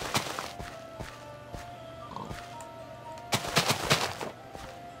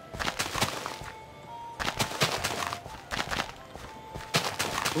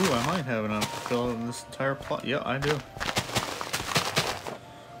 Ooh, I might have enough to fill in this entire plot. Yeah, I do.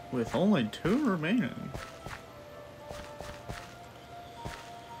 With only 2 remaining.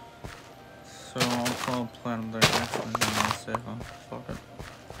 So I'll plant them there. Actually, no, I'll save them. Fuck it.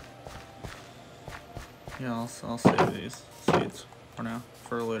 Yeah, I'll save these seeds for now,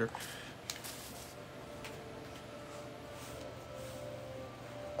 for later.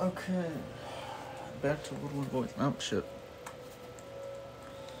 Okay. Back to Little Boys. Oh, shit.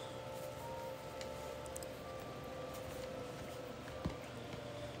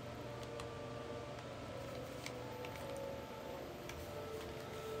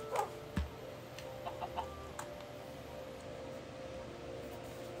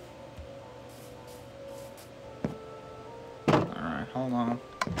 Hold on.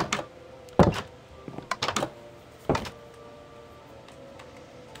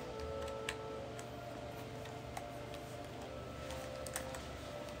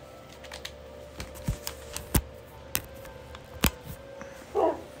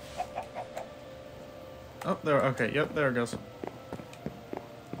 Oh, there. Okay, yep, there it goes.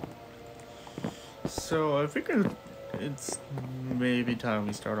 So I think it's maybe time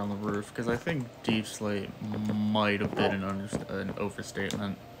we start on the roof, because I think Deep Slate might have been an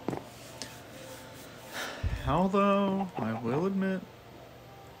overstatement. Although, I will admit,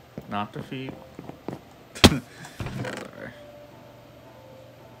 not defeat. Sorry.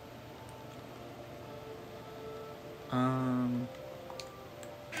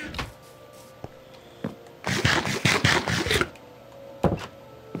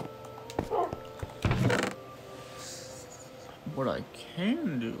 What I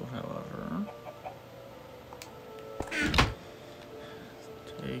can do, however,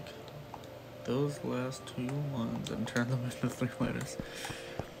 take those last 2 ones and turn them into 3 letters.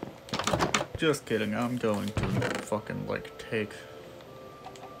 Just kidding, I'm going to fucking, like, take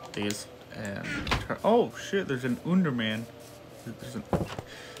these and turn— oh shit, there's an Underman. There's an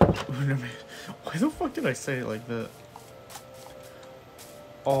Underman. Why the fuck did I say it like that?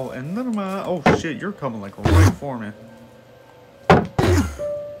 Oh, and then oh shit, you're coming, like, right for me.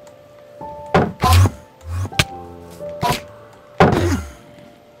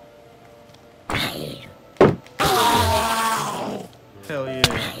 Hell yeah.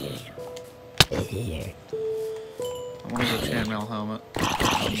 I want the chainmail helmet.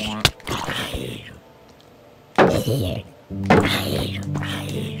 I want it.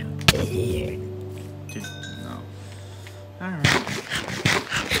 Dude, no. Alright.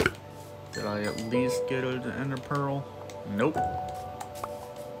 Did I at least get an ender pearl? Nope.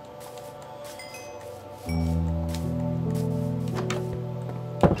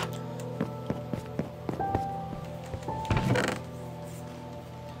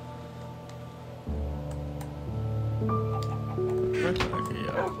 Okay,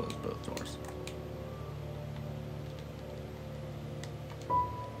 yeah, I'll close both doors.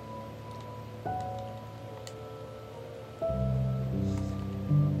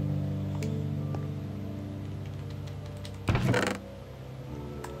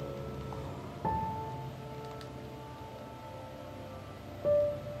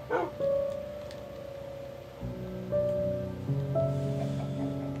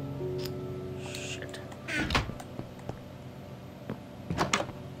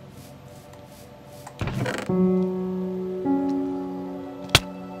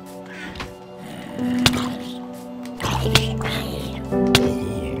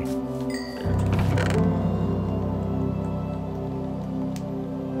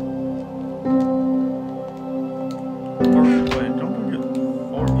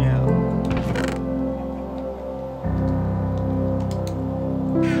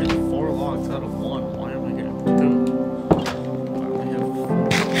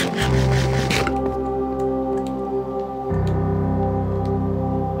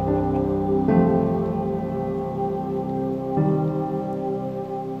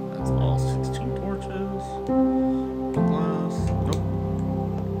 That's all 16 torches. Glass. Nope.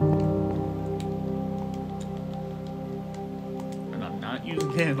 And I'm not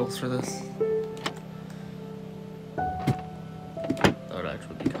using candles for this. That would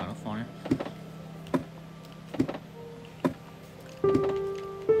actually be kind of funny.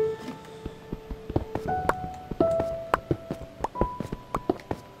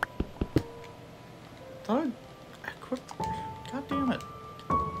 Thought I equipped. God damn it.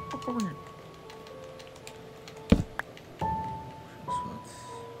 Look over here. So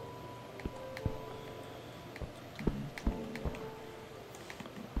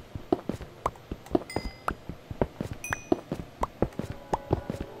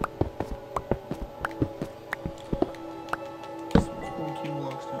that's 22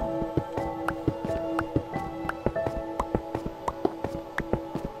 blocks down.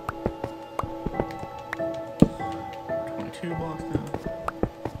 22 blocks down.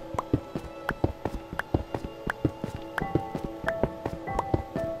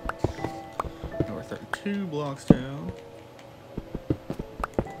 Now we're 32 blocks down.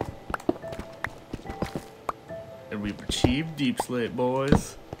 And we've achieved deep slate,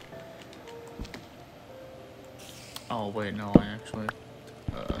 boys. Oh, wait, no, I actually.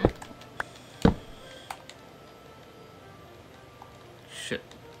 Shit.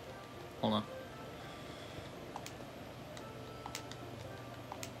 Hold on.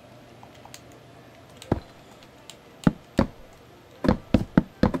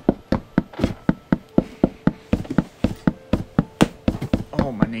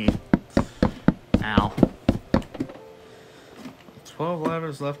 Oh, my knee. Ow. 12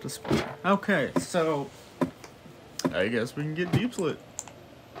 ladders left to spare. Okay, so I guess we can get deep slit.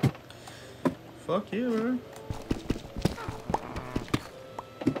 Fuck yeah, bro.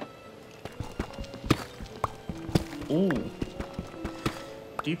 Ooh.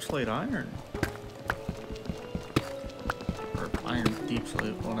 Deep slate iron. Or iron deep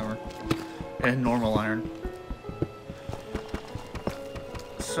slate, whatever. And normal iron.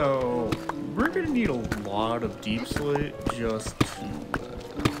 So, we're gonna need a lot of deep slate just to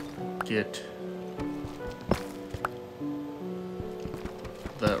get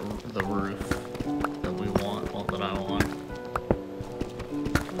the roof that we want, well, that I want.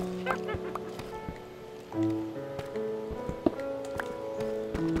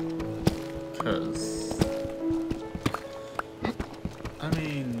 Because, I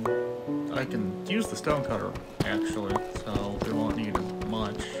mean, I can use the stone cutter, actually, so we won't need as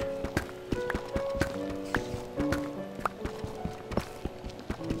much.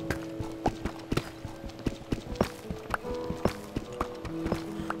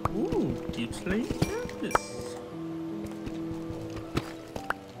 Ooh, deep slate canvas.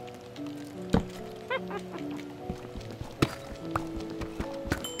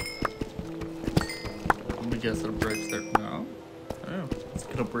 Let me guess that it breaks there. No. Oh, it's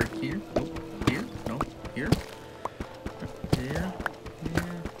gonna break here. Oh, here. No, here. Here.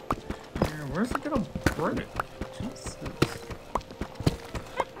 Here. Here. Where's it gonna break? Jesus.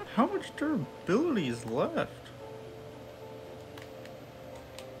 How much durability is left?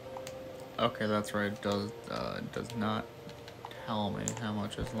 Okay, that's right. It does not tell me how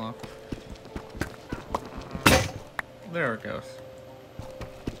much is left. There it goes.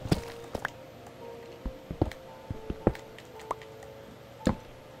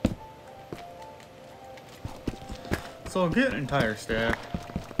 So I'll get an entire stack,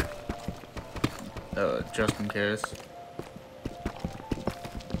 just in case.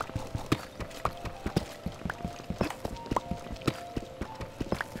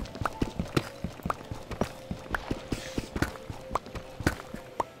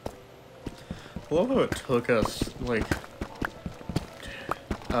 I love how it took us, like,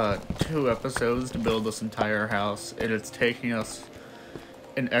 2 episodes to build this entire house, and it's taking us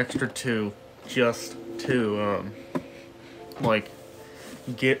an extra 2 just to, like,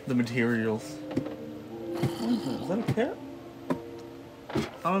 get the materials. Is that a cat?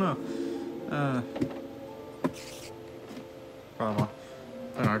 I don't know. Probably.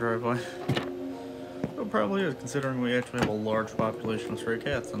 In our driveway. It probably is, considering we actually have a large population of stray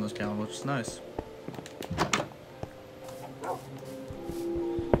cats on this town, which is nice.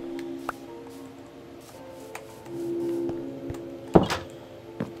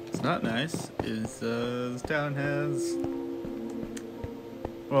 What's not nice is, this town has,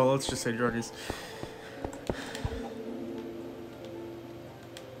 well, let's just say druggies.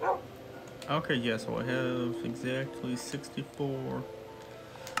 Okay, yeah, so I have exactly 64.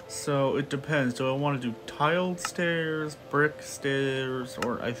 So it depends. Do I want to do tiled stairs, brick stairs,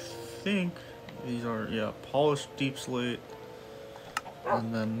 or I think these are, yeah, polished deep slate.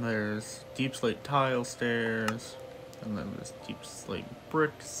 And then there's deep slate tile stairs. And then there's deep slate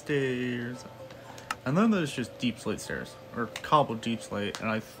brick stairs. And then there's just deep slate stairs. Or cobbled deep slate. And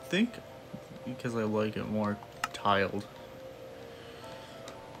I think, because I like it more tiled,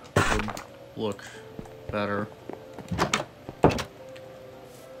 it would look better.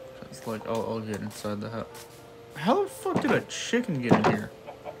 It's like, I'll get inside the house. How the fuck did a chicken get in here?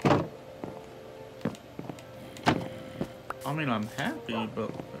 I mean, I'm happy,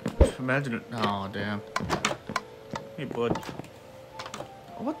 but imagine it. Oh, damn. Hey, bud.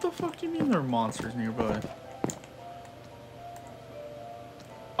 What the fuck do you mean there are monsters nearby?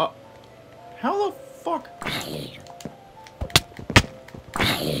 How the fuck?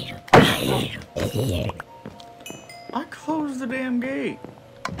 I closed the damn gate.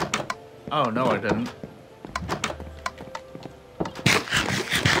 Oh, no, I didn't.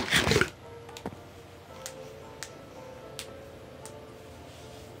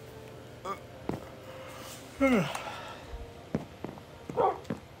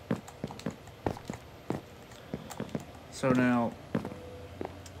 So now,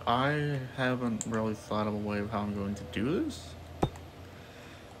 I haven't really thought of a way of how I'm going to do this.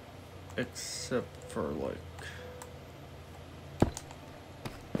 Except for, like...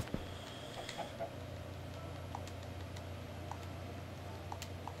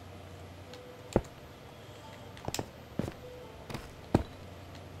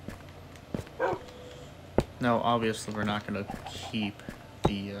 No, obviously we're not going to keep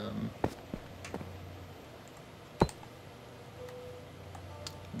the,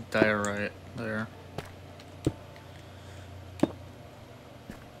 diorite there.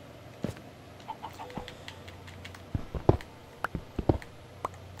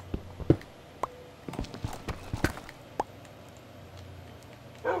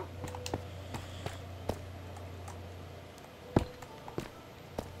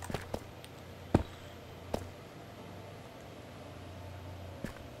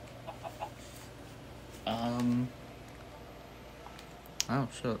 Oh,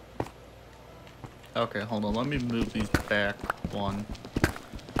 shit. Okay, hold on. Let me move these back one.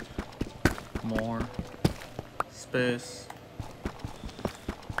 More. Space.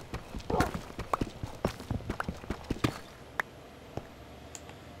 Okay,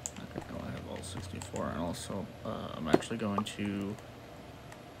 now I have all 64, and also, I'm actually going to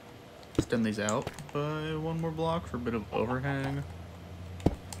extend these out by one more block for a bit of overhang.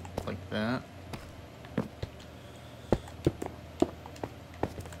 Like that.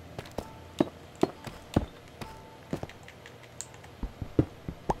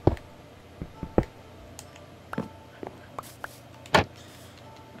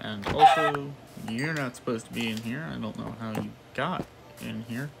 And also, you're not supposed to be in here. I don't know how you got in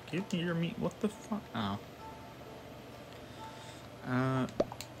here. Give me your meat. What the fuck? Oh.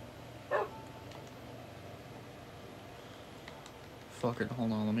 Fuck it.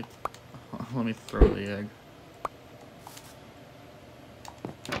 Hold on. Let me throw the egg.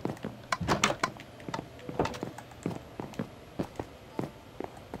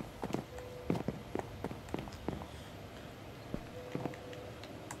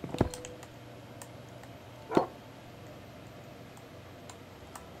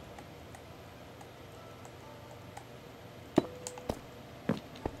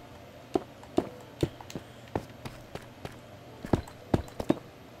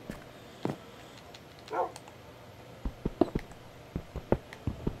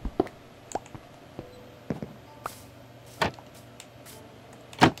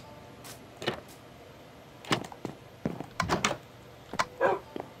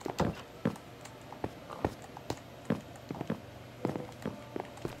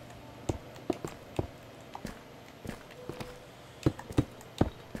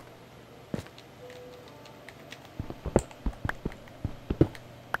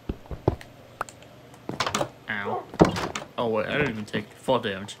 Ow. Oh wait, I didn't even take full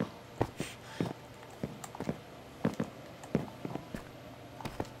damage.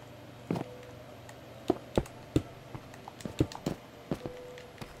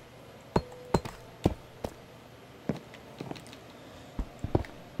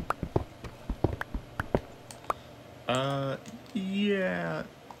 Yeah.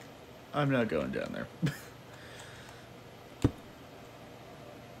 I'm not going down there.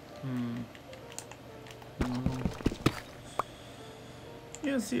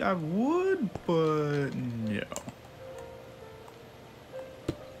 Yeah, see, I would, but no.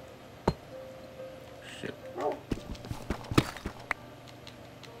 Shit.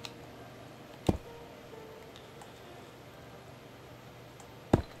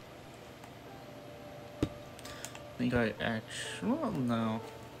 think I actually... Well, no.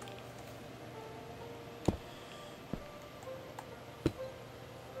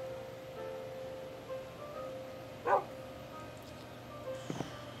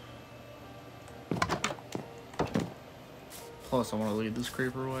 Plus, I want to lead this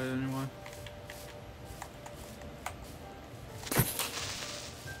creeper away anyway.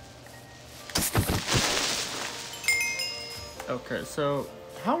 Okay, so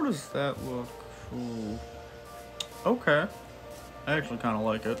how does that look? Ooh. Okay, I actually kind of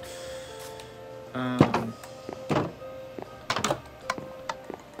like it.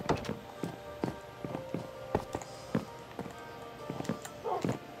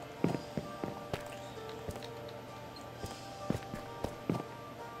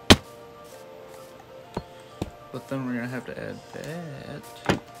 But then we're gonna have to add that.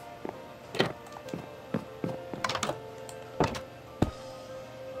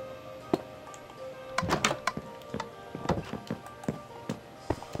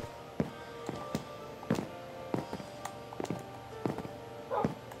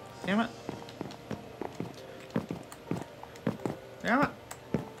 Damn it. Damn it.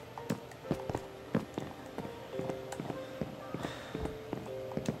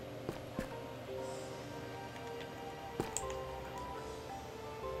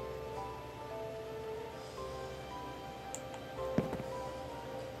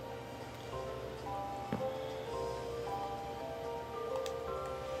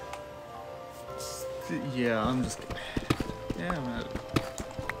 Yeah, I'm just... Damn it.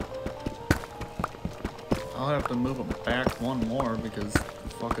 I'll have to move them back one more because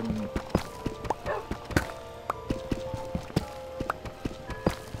fucking...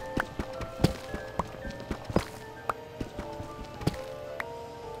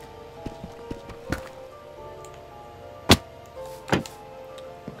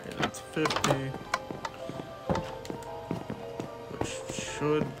 Okay, that's 50. Which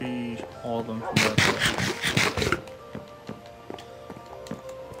should be all of them from that side.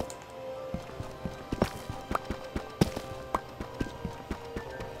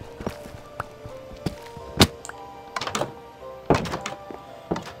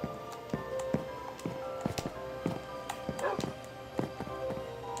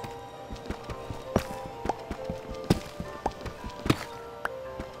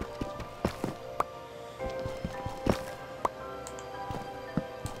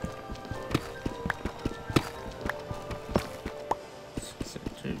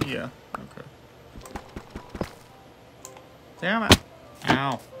 Yeah, okay. Damn it!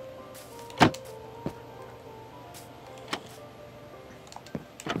 Ow.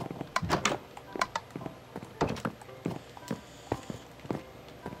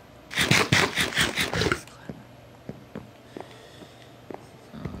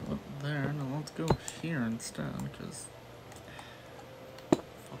 There, now let's go here instead, because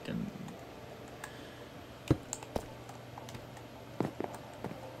fucking...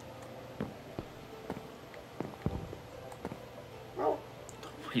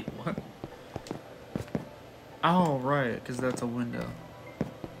 Wait, what? Oh, right, because that's a window.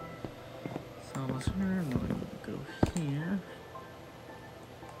 So let's here, and then we go here.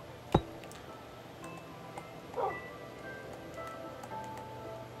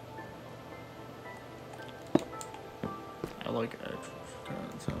 I like edge.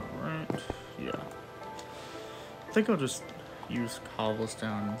 Is that right? Yeah. I think I'll just use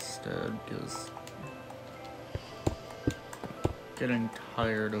cobblestone instead, because getting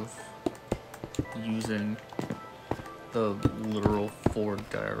tired of using the literal 4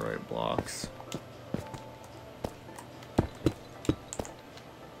 diorite blocks.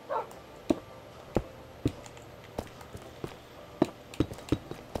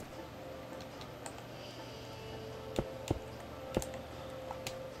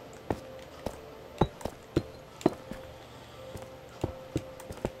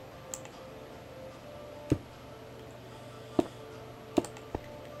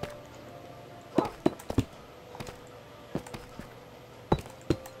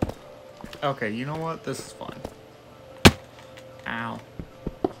 Okay, you know what? This is fine. Ow.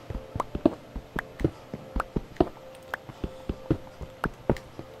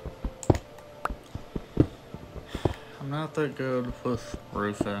 I'm not that good with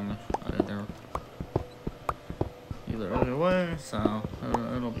roofing either way, so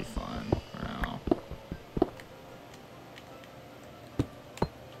it'll be fine for now.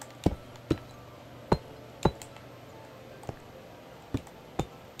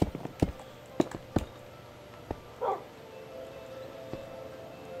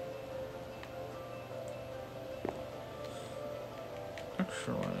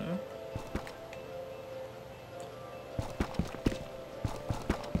 Actually,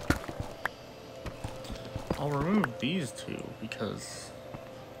 I'll remove these two because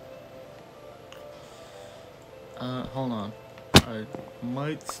hold on. I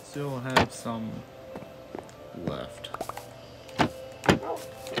might still have some left.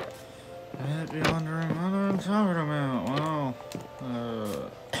 Might be wondering what I'm talking about.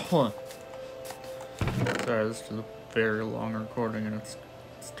 Well, sorry, this is a very long recording and it's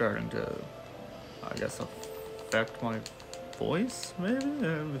starting to, I guess, affect my voice, maybe?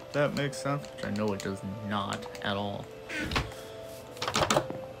 If that makes sense, which I know it does not at all.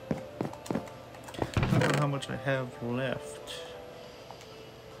 I don't know how much I have left.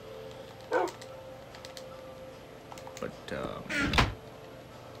 But,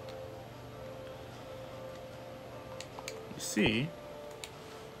 you see,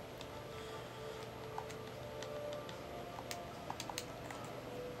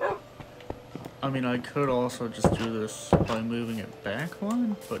 I mean, I could also just do this by moving it back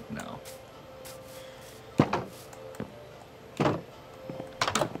one, but no.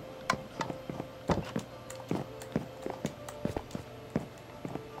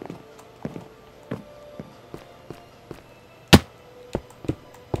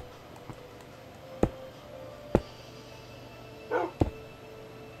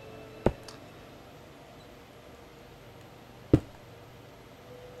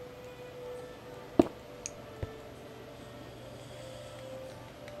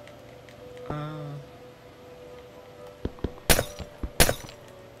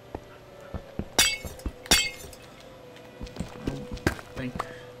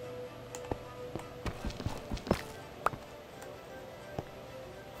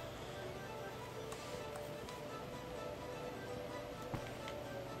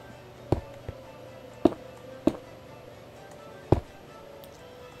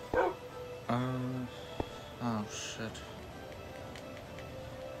 Oh shit.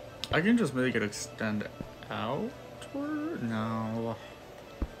 I can just make it extend outward? No.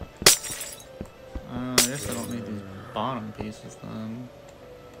 I guess I don't need these bottom pieces then.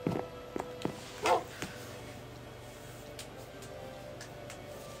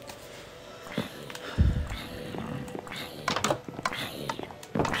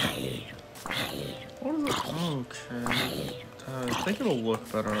 What is it? Okay. I think it'll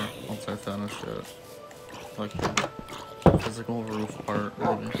look better once I finish it. Like the physical roof part,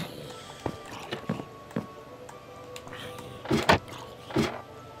 maybe.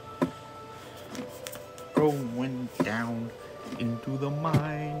 Going down into the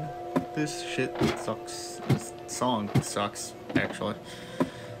mine. This shit sucks. This song sucks, actually.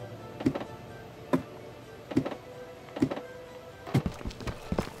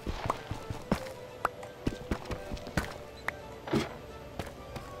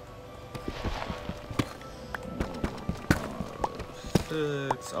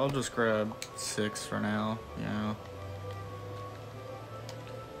 I'll just grab 6 for now, yeah.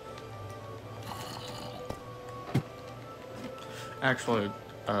 Actually,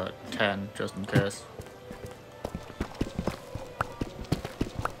 10, just in case.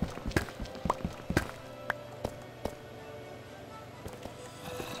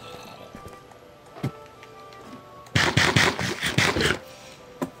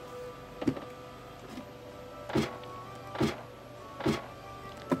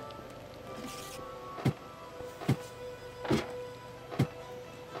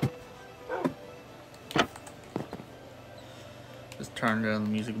 Turn down the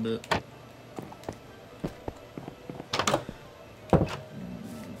music a bit.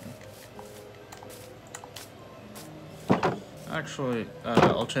 Actually,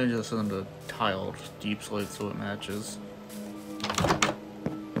 I'll change this into tiled deep slate so it matches.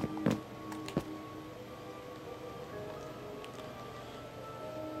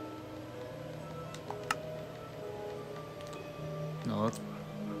 No, let's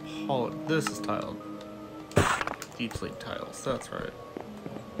this is tiled. Deep slate tiles, that's right.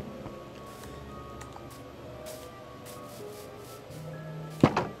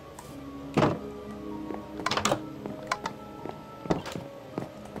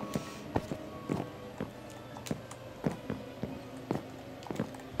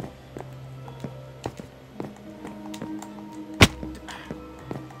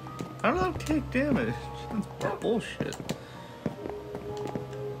 How did that take damage? That's bullshit.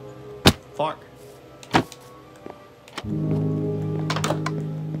 Fuck.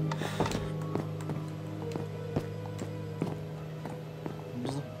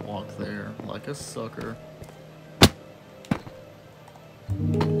 Just walk there like a sucker.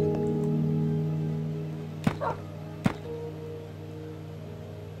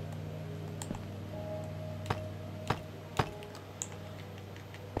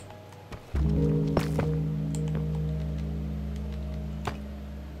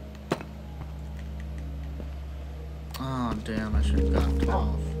 I should have gotten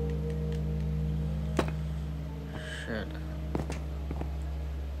 12. Shit.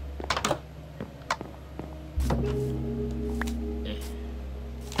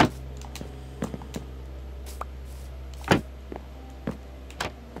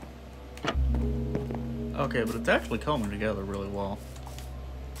 Okay, but it's actually coming together really well.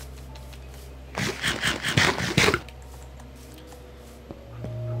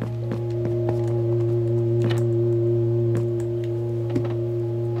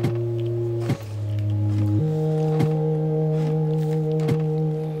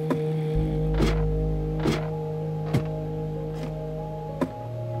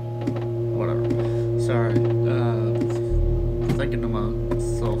 Whatever. Sorry. Thinking to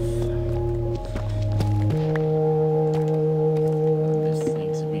myself.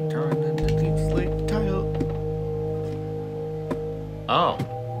 Oh.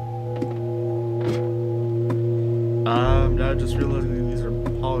 I just realized that these are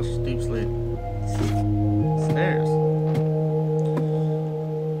polished deep slate stairs.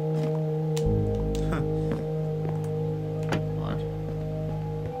 Huh. What?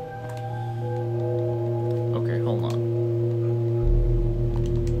 Okay, hold on.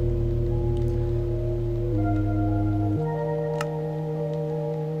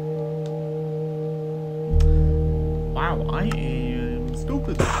 Wow, I am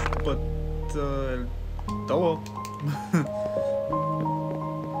stupid, but, oh well.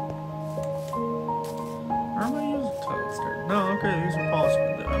 Where am I using tile stairs? No, okay, these are polished.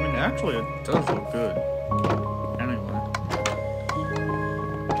 I mean, actually, it does look good. Anyway.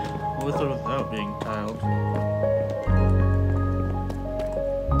 With or without being tiled.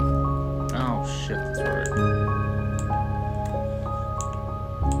 Oh, shit, that's right.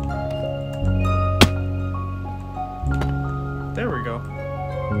 There we go.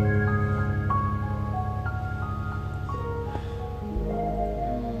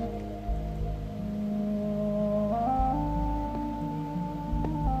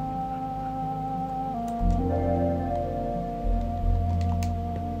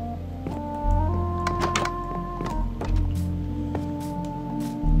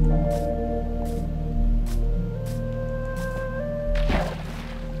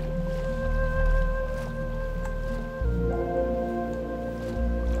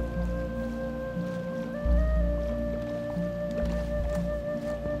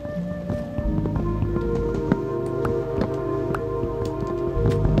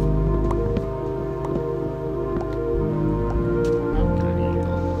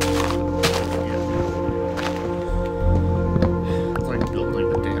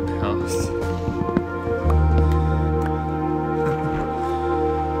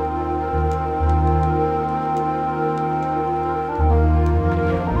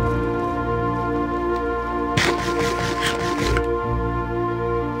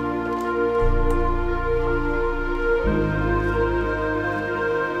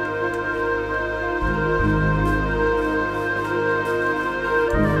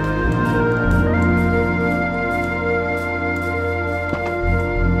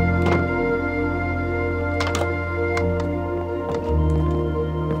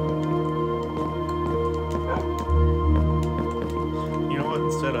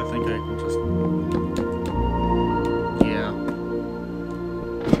 Instead, I think I can just... Yeah.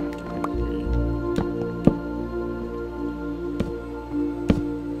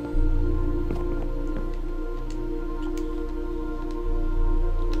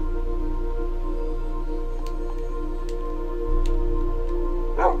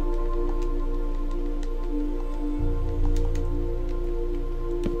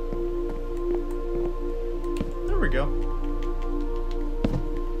 There we go.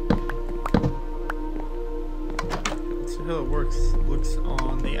 How it looks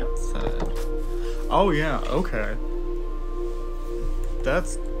on the outside. Oh yeah, okay.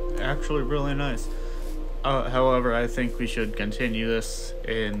 That's actually really nice. However, I think we should continue this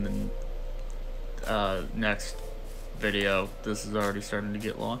in next video. This is already starting to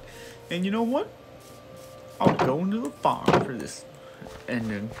get long. And you know what? I'll go into the farm for this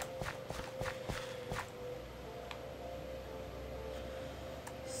ending.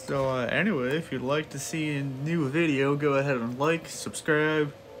 So anyway, if you'd like to see a new video, go ahead and like,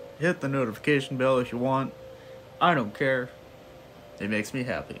 subscribe, hit the notification bell if you want. I don't care. It makes me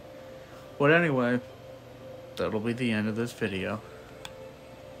happy. But anyway, that'll be the end of this video.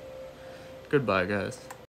 Goodbye, guys.